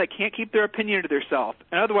just someone that can't keep their opinion to themselves.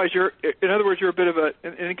 In other words, you're a bit of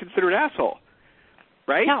an inconsiderate asshole,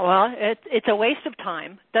 right? Yeah, well, it's a waste of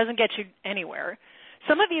time. Doesn't get you anywhere.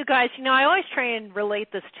 Some of you guys, I always try and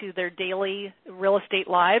relate this to their daily real estate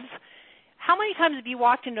lives. How many times have you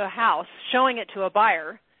walked into a house showing it to a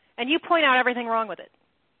buyer and you point out everything wrong with it?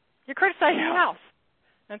 You're criticizing the house,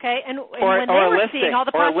 okay? And when they were seeing all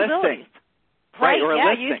the possibilities. Right, or a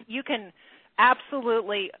listing. You can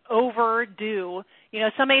absolutely overdo.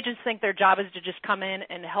 Some agents think their job is to just come in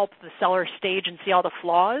and help the seller stage and see all the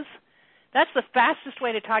flaws. That's the fastest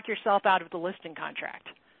way to talk yourself out of the listing contract.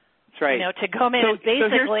 That's right. To come in and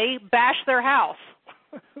basically bash their house.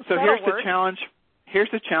 So here's the challenge. Here's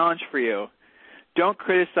the challenge for you. Don't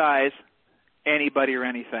criticize anybody or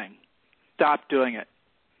anything. Stop doing it.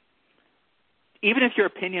 Even if your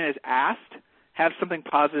opinion is asked, have something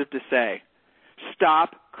positive to say.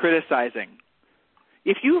 Stop criticizing.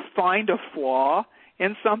 If you find a flaw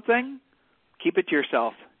in something, keep it to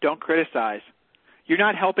yourself. Don't criticize. You're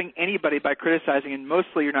not helping anybody by criticizing, and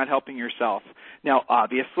mostly you're not helping yourself. Now,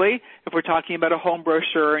 obviously, if we're talking about a home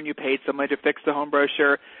brochure and you paid somebody to fix the home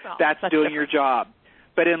brochure, that's doing your job.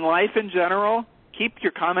 But in life in general, keep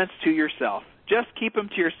your comments to yourself. Just keep them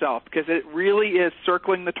to yourself because it really is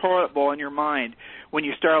circling the toilet bowl in your mind when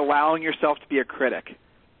you start allowing yourself to be a critic.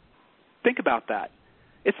 Think about that.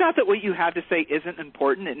 It's not that what you have to say isn't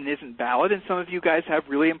important and isn't valid, and some of you guys have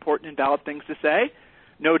really important and valid things to say,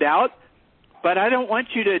 no doubt, but I don't want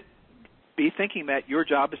you to be thinking that your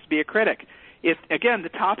job is to be a critic. If, again, the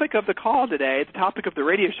topic of the call today, the topic of the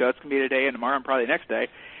radio show, it's going to be today and tomorrow and probably the next day,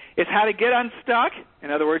 is how to get unstuck.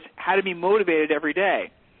 In other words, how to be motivated every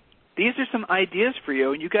day. These are some ideas for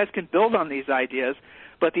you, and you guys can build on these ideas,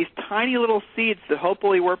 but these tiny little seeds that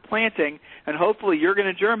hopefully we're planting and hopefully you're going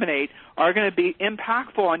to germinate are going to be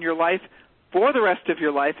impactful on your life for the rest of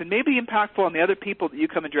your life and maybe impactful on the other people that you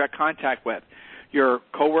come in direct contact with, your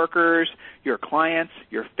coworkers, your clients,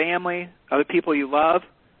 your family, other people you love.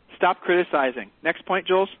 Stop criticizing. Next point,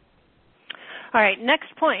 Jules. All right,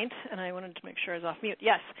 next point, and I wanted to make sure I was off mute.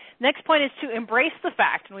 Yes, next point is to embrace the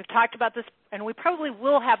fact, and we've talked about this, and we probably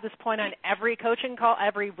will have this point on every coaching call,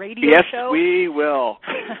 every radio show. Yes, we will.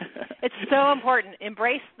 It's so important.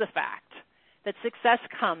 Embrace the fact that success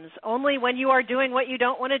comes only when you are doing what you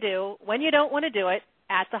don't want to do, when you don't want to do it,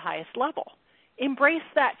 at the highest level. Embrace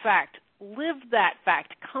that fact. Live that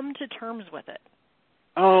fact. Come to terms with it.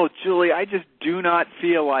 Oh, Julie, I just do not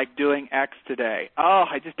feel like doing X today. Oh,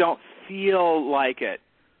 I just don't feel like it.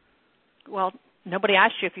 Well, nobody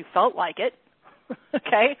asked you if you felt like it.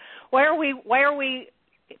 Okay? Why are we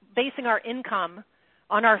basing our income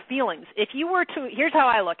on our feelings? If you were to, here's how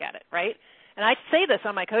I look at it, right? And I say this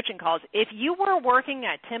on my coaching calls. If you were working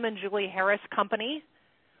at Tim and Julie Harris Company,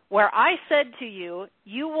 where I said to you,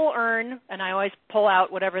 you will earn, and I always pull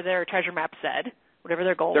out whatever their treasure map said, whatever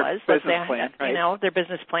their goal their was. Business plan, right? You know, their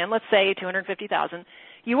business plan. Let's say $250,000.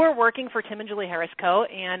 You were working for Tim and Julie Harris Co.,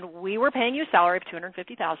 and we were paying you a salary of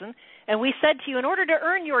 $250,000, and we said to you, in order to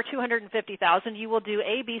earn your $250,000, you will do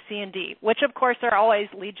A, B, C, and D, which, of course, are always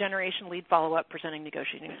lead generation, lead follow-up, presenting,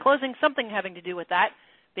 negotiating, and closing, something having to do with that,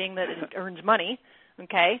 being that it earns money,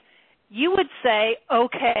 okay? You would say,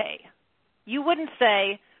 okay. You wouldn't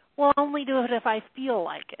say, well, I'll only do it if I feel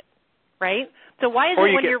like it, right? So why is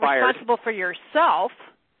it when you're responsible for yourself,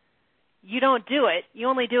 you don't do it? You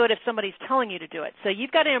only do it if somebody's telling you to do it. So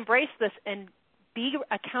you've got to embrace this and be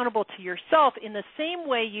accountable to yourself in the same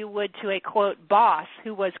way you would to a, quote, boss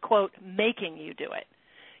who was, quote, making you do it.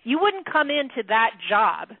 You wouldn't come into that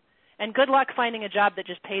job, and good luck finding a job that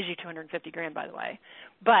just pays you $250,000, by the way,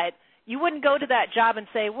 but you wouldn't go to that job and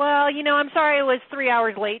say, well, you know, I'm sorry I was 3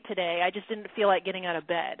 hours late today. I just didn't feel like getting out of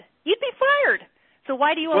bed. You'd be fired. So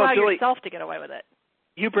why do you allow yourself to get away with it?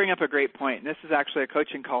 You bring up a great point, and this is actually a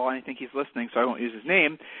coaching call, and I think he's listening, so I won't use his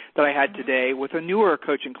name, that I had today with a newer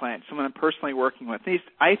coaching client, someone I'm personally working with.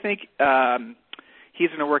 I think he's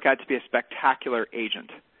going to work out to be a spectacular agent.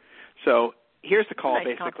 So here's the call,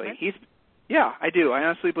 basically. Compliment. Yeah, I do. I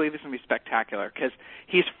honestly believe he's going to be spectacular because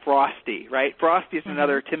he's frosty, right? Frosty is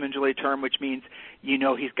another Tim and Julie term, which means you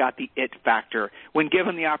know he's got the it factor. When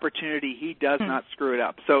given the opportunity, he does not screw it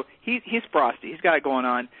up. So he's frosty. He's got it going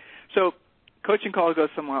on. So coaching call goes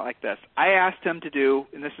somewhat like this. I asked him to do,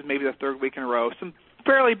 and this is maybe the third week in a row, some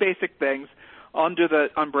fairly basic things under the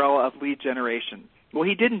umbrella of lead generation. Well,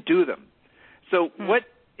 he didn't do them. So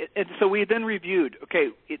so we then reviewed, okay,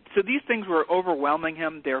 so these things were overwhelming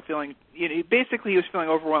him. They were feeling, basically he was feeling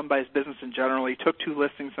overwhelmed by his business in general. He took 2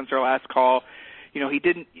 listings since our last call. He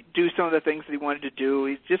didn't do some of the things that he wanted to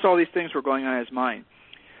do. Just all these things were going on in his mind.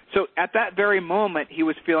 So at that very moment, he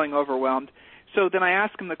was feeling overwhelmed. So then I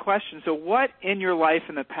asked him the question, so what in your life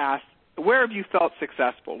in the past, where have you felt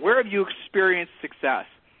successful? Where have you experienced success?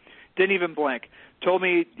 Didn't even blink. Told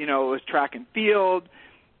me, it was track and field.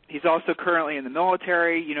 He's also currently in the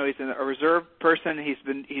military. He's a reserve person. He's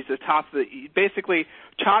basically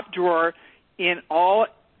top drawer in all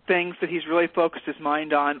things that he's really focused his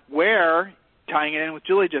mind on, where, tying it in with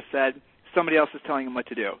Julie just said, somebody else is telling him what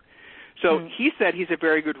to do. So he said he's a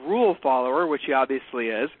very good rule follower, which he obviously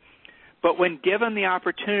is, but when given the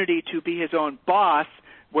opportunity to be his own boss,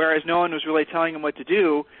 whereas no one was really telling him what to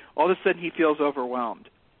do, all of a sudden he feels overwhelmed.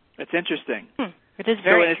 It's interesting. It is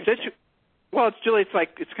very interesting. Well, it's Julie.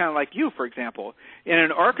 It's kind of like you, for example, in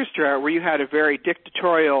an orchestra where you had a very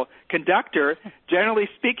dictatorial conductor. Generally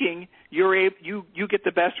speaking, you get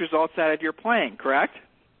the best results out of your playing. Correct?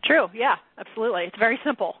 True. Yeah, absolutely. It's very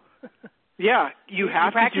simple. Yeah, you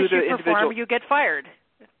have to do the individual. You perform, you get fired.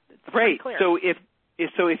 It's right. Clear. So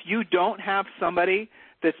if you don't have somebody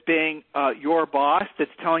that's being your boss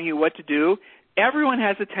that's telling you what to do, everyone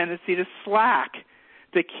has a tendency to slack.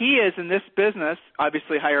 The key is in this business,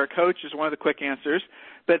 obviously hire a coach is one of the quick answers,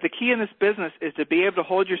 but the key in this business is to be able to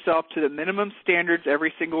hold yourself to the minimum standards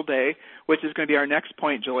every single day, which is going to be our next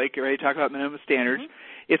point, Julie. Get ready to talk about minimum standards.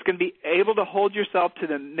 It's going to be able to hold yourself to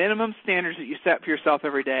the minimum standards that you set for yourself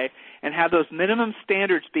every day and have those minimum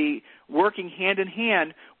standards be working hand in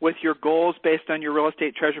hand with your goals based on your real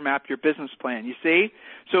estate treasure map, your business plan. You see?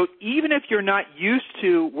 So even if you're not used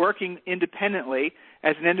to working independently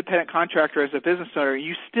as an independent contractor, as a business owner,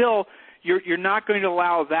 you're not going to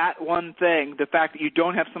allow that one thing, the fact that you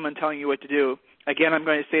don't have someone telling you what to do. Again, I'm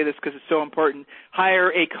going to say this because it's so important. Hire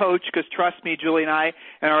a coach because trust me, Julie and I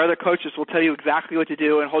and our other coaches will tell you exactly what to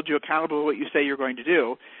do and hold you accountable to what you say you're going to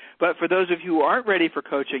do. But for those of you who aren't ready for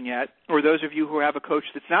coaching yet, or those of you who have a coach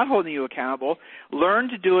that's not holding you accountable, learn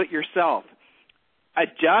to do it yourself.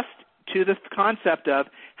 Adjust to the concept of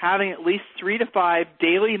having at least 3 to 5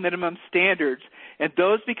 daily minimum standards, and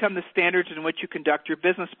those become the standards in which you conduct your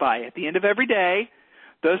business by. At the end of every day,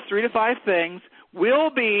 those 3 to 5 things will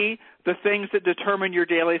be the things that determine your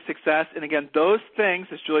daily success. And again, those things,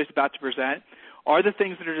 as Julie's about to present, are the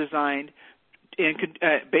things that are designed in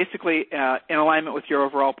basically in alignment with your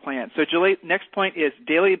overall plan. So Julie, next point is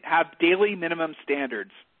have daily minimum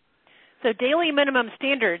standards. So daily minimum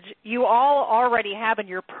standards you all already have in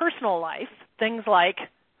your personal life, things like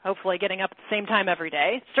hopefully getting up at the same time every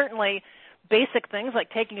day, certainly basic things like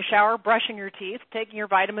taking a shower, brushing your teeth, taking your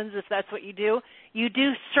vitamins if that's what you do. You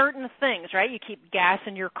do certain things, right? You keep gas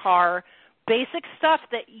in your car, basic stuff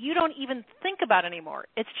that you don't even think about anymore.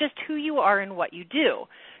 It's just who you are and what you do.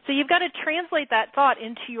 So you've got to translate that thought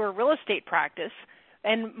into your real estate practice.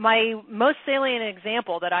 And my most salient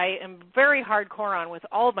example that I am very hardcore on with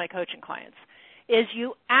all of my coaching clients is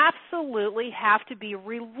you absolutely have to be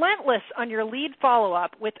relentless on your lead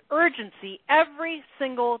follow-up with urgency every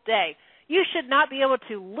single day. You should not be able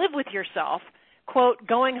to live with yourself, quote,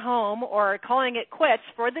 going home or calling it quits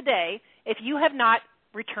for the day if you have not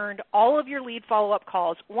returned all of your lead follow-up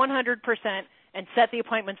calls 100% and set the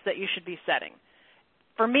appointments that you should be setting.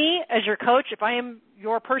 For me, as your coach, if I am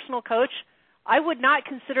your personal coach, I would not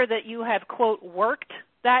consider that you have, quote, worked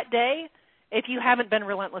that day if you haven't been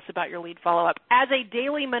relentless about your lead follow-up as a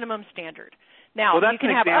daily minimum standard. Now, well, that's you can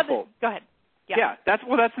an have example. other. Go ahead. Yeah, that's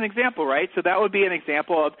an example, right? So that would be an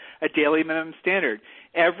example of a daily minimum standard.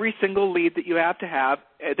 Every single lead that you have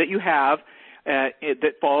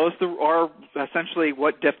that follows or essentially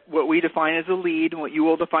what we define as a lead and what you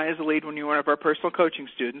will define as a lead when you're one of our personal coaching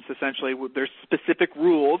students. Essentially, there's specific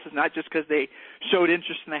rules. It's not just because they showed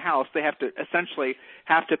interest in the house. They have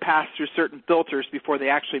to pass through certain filters before they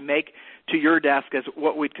actually make to your desk as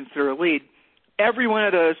what we'd consider a lead. Every one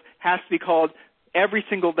of those has to be called every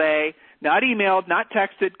single day, not emailed, not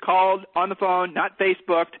texted, called on the phone, not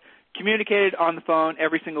Facebooked, communicated on the phone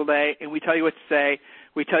every single day, and we tell you what to say.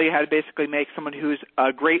 We tell you how to basically make someone who's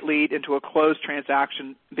a great lead into a closed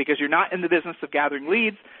transaction, because you're not in the business of gathering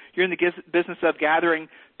leads. You're in the business of gathering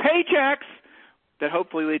paychecks that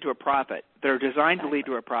hopefully lead to a profit, that are designed to lead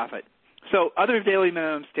to a profit. So other daily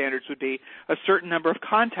minimum standards would be a certain number of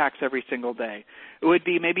contacts every single day. It would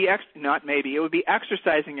be it would be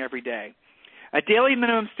exercising every day. A daily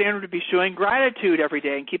minimum standard would be showing gratitude every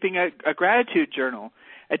day and keeping a gratitude journal.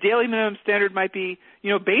 A daily minimum standard might be,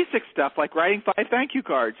 basic stuff like writing 5 thank you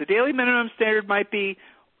cards. A daily minimum standard might be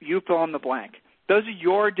you fill in the blank. Those are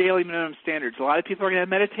your daily minimum standards. A lot of people are going to have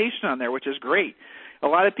meditation on there, which is great. A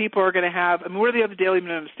lot of people are going to have, what are the other daily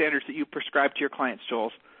minimum standards that you prescribe to your clients,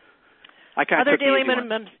 Jules? Other daily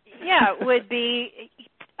minimums, would be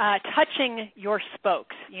touching your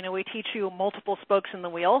spokes. We teach you multiple spokes in the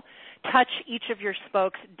wheel. Touch each of your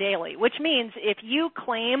spokes daily, which means if you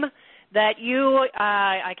claim that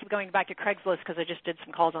I keep going back to Craigslist because I just did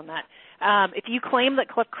some calls on that. If you claim that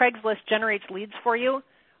Craigslist generates leads for you,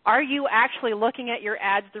 are you actually looking at your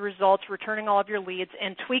ads, the results, returning all of your leads,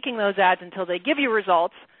 and tweaking those ads until they give you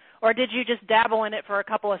results, or did you just dabble in it for a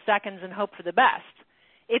couple of seconds and hope for the best?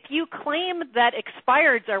 If you claim that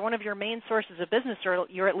expireds are one of your main sources of business, or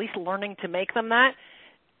you're at least learning to make them that,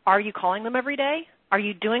 are you calling them every day? Are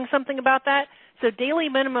you doing something about that? So daily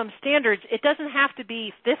minimum standards, it doesn't have to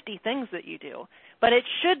be 50 things that you do, but it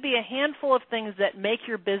should be a handful of things that make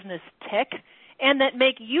your business tick and that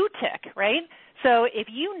make you tick, right? So if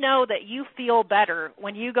you know that you feel better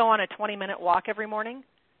when you go on a 20-minute walk every morning,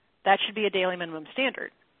 that should be a daily minimum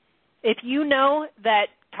standard. If you know that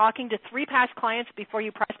talking to 3 past clients before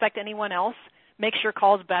you prospect anyone else makes your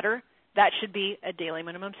calls better, that should be a daily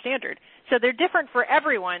minimum standard. So they're different for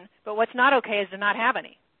everyone, but what's not okay is to not have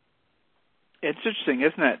any. It's interesting,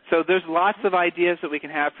 isn't it? So there's lots of ideas that we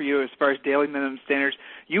can have for you as far as daily minimum standards.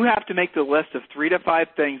 You have to make the list of 3 to 5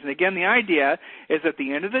 things. And again, the idea is at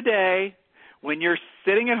the end of the day, when you're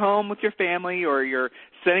sitting at home with your family, or you're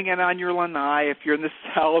sitting it on your lanai, if you're in the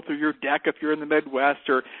South, or your deck if you're in the Midwest,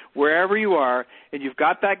 or wherever you are, and you've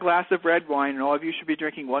got that glass of red wine, and all of you should be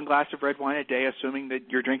drinking 1 glass of red wine a day, assuming that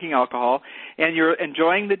you're drinking alcohol, and you're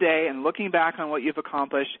enjoying the day and looking back on what you've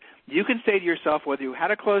accomplished, you can say to yourself, whether you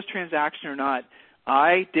had a closed transaction or not,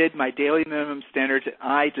 I did my daily minimum standards, and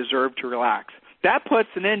I deserve to relax. That puts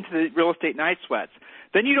an end to the real estate night sweats.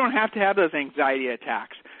 Then you don't have to have those anxiety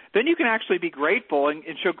attacks. Then you can actually be grateful and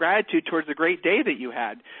show gratitude towards the great day that you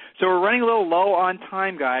had. So we're running a little low on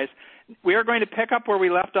time, guys. We are going to pick up where we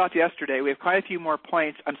left off yesterday. We have quite a few more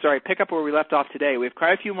points. Pick up where we left off today. We have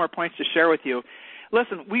quite a few more points to share with you.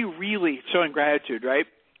 Listen, we really showing gratitude, right?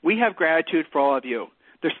 We have gratitude for all of you.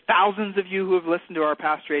 There's thousands of you who have listened to our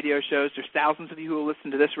past radio shows. There's thousands of you who will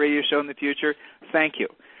listen to this radio show in the future. Thank you.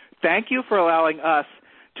 Thank you for allowing us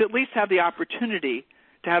to at least have the opportunity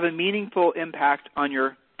to have a meaningful impact on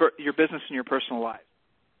your business and your personal life.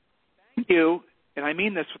 Thank you, and I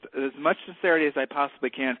mean this with as much sincerity as I possibly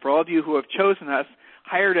can, for all of you who have chosen us,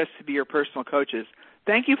 hired us to be your personal coaches.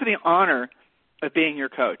 Thank you for the honor of being your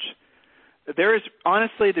coach. There's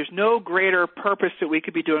no greater purpose that we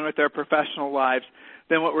could be doing with our professional lives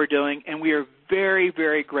than what we're doing, and we are very,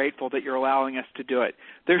 very grateful that you're allowing us to do it.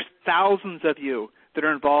 There's thousands of you that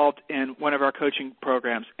are involved in one of our coaching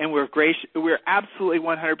programs, and we're absolutely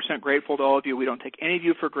 100% grateful to all of you. We don't take any of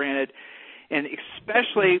you for granted, and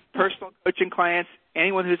especially personal coaching clients,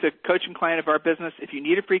 anyone who's a coaching client of our business. If you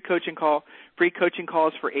need a free coaching call, free coaching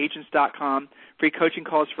calls for agents.com, free coaching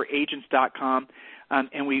calls for agents.com,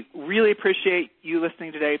 and we really appreciate you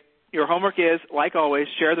listening today. Your homework is, like always,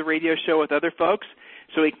 share the radio show with other folks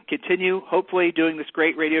so we can continue, hopefully, doing this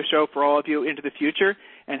great radio show for all of you into the future,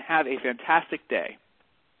 and have a fantastic day.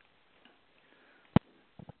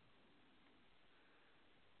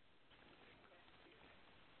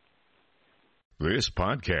 This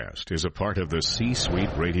podcast is a part of the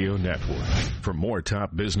C-Suite Radio Network. For more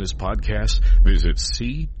top business podcasts, visit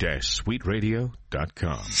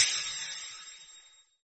c-suiteradio.com.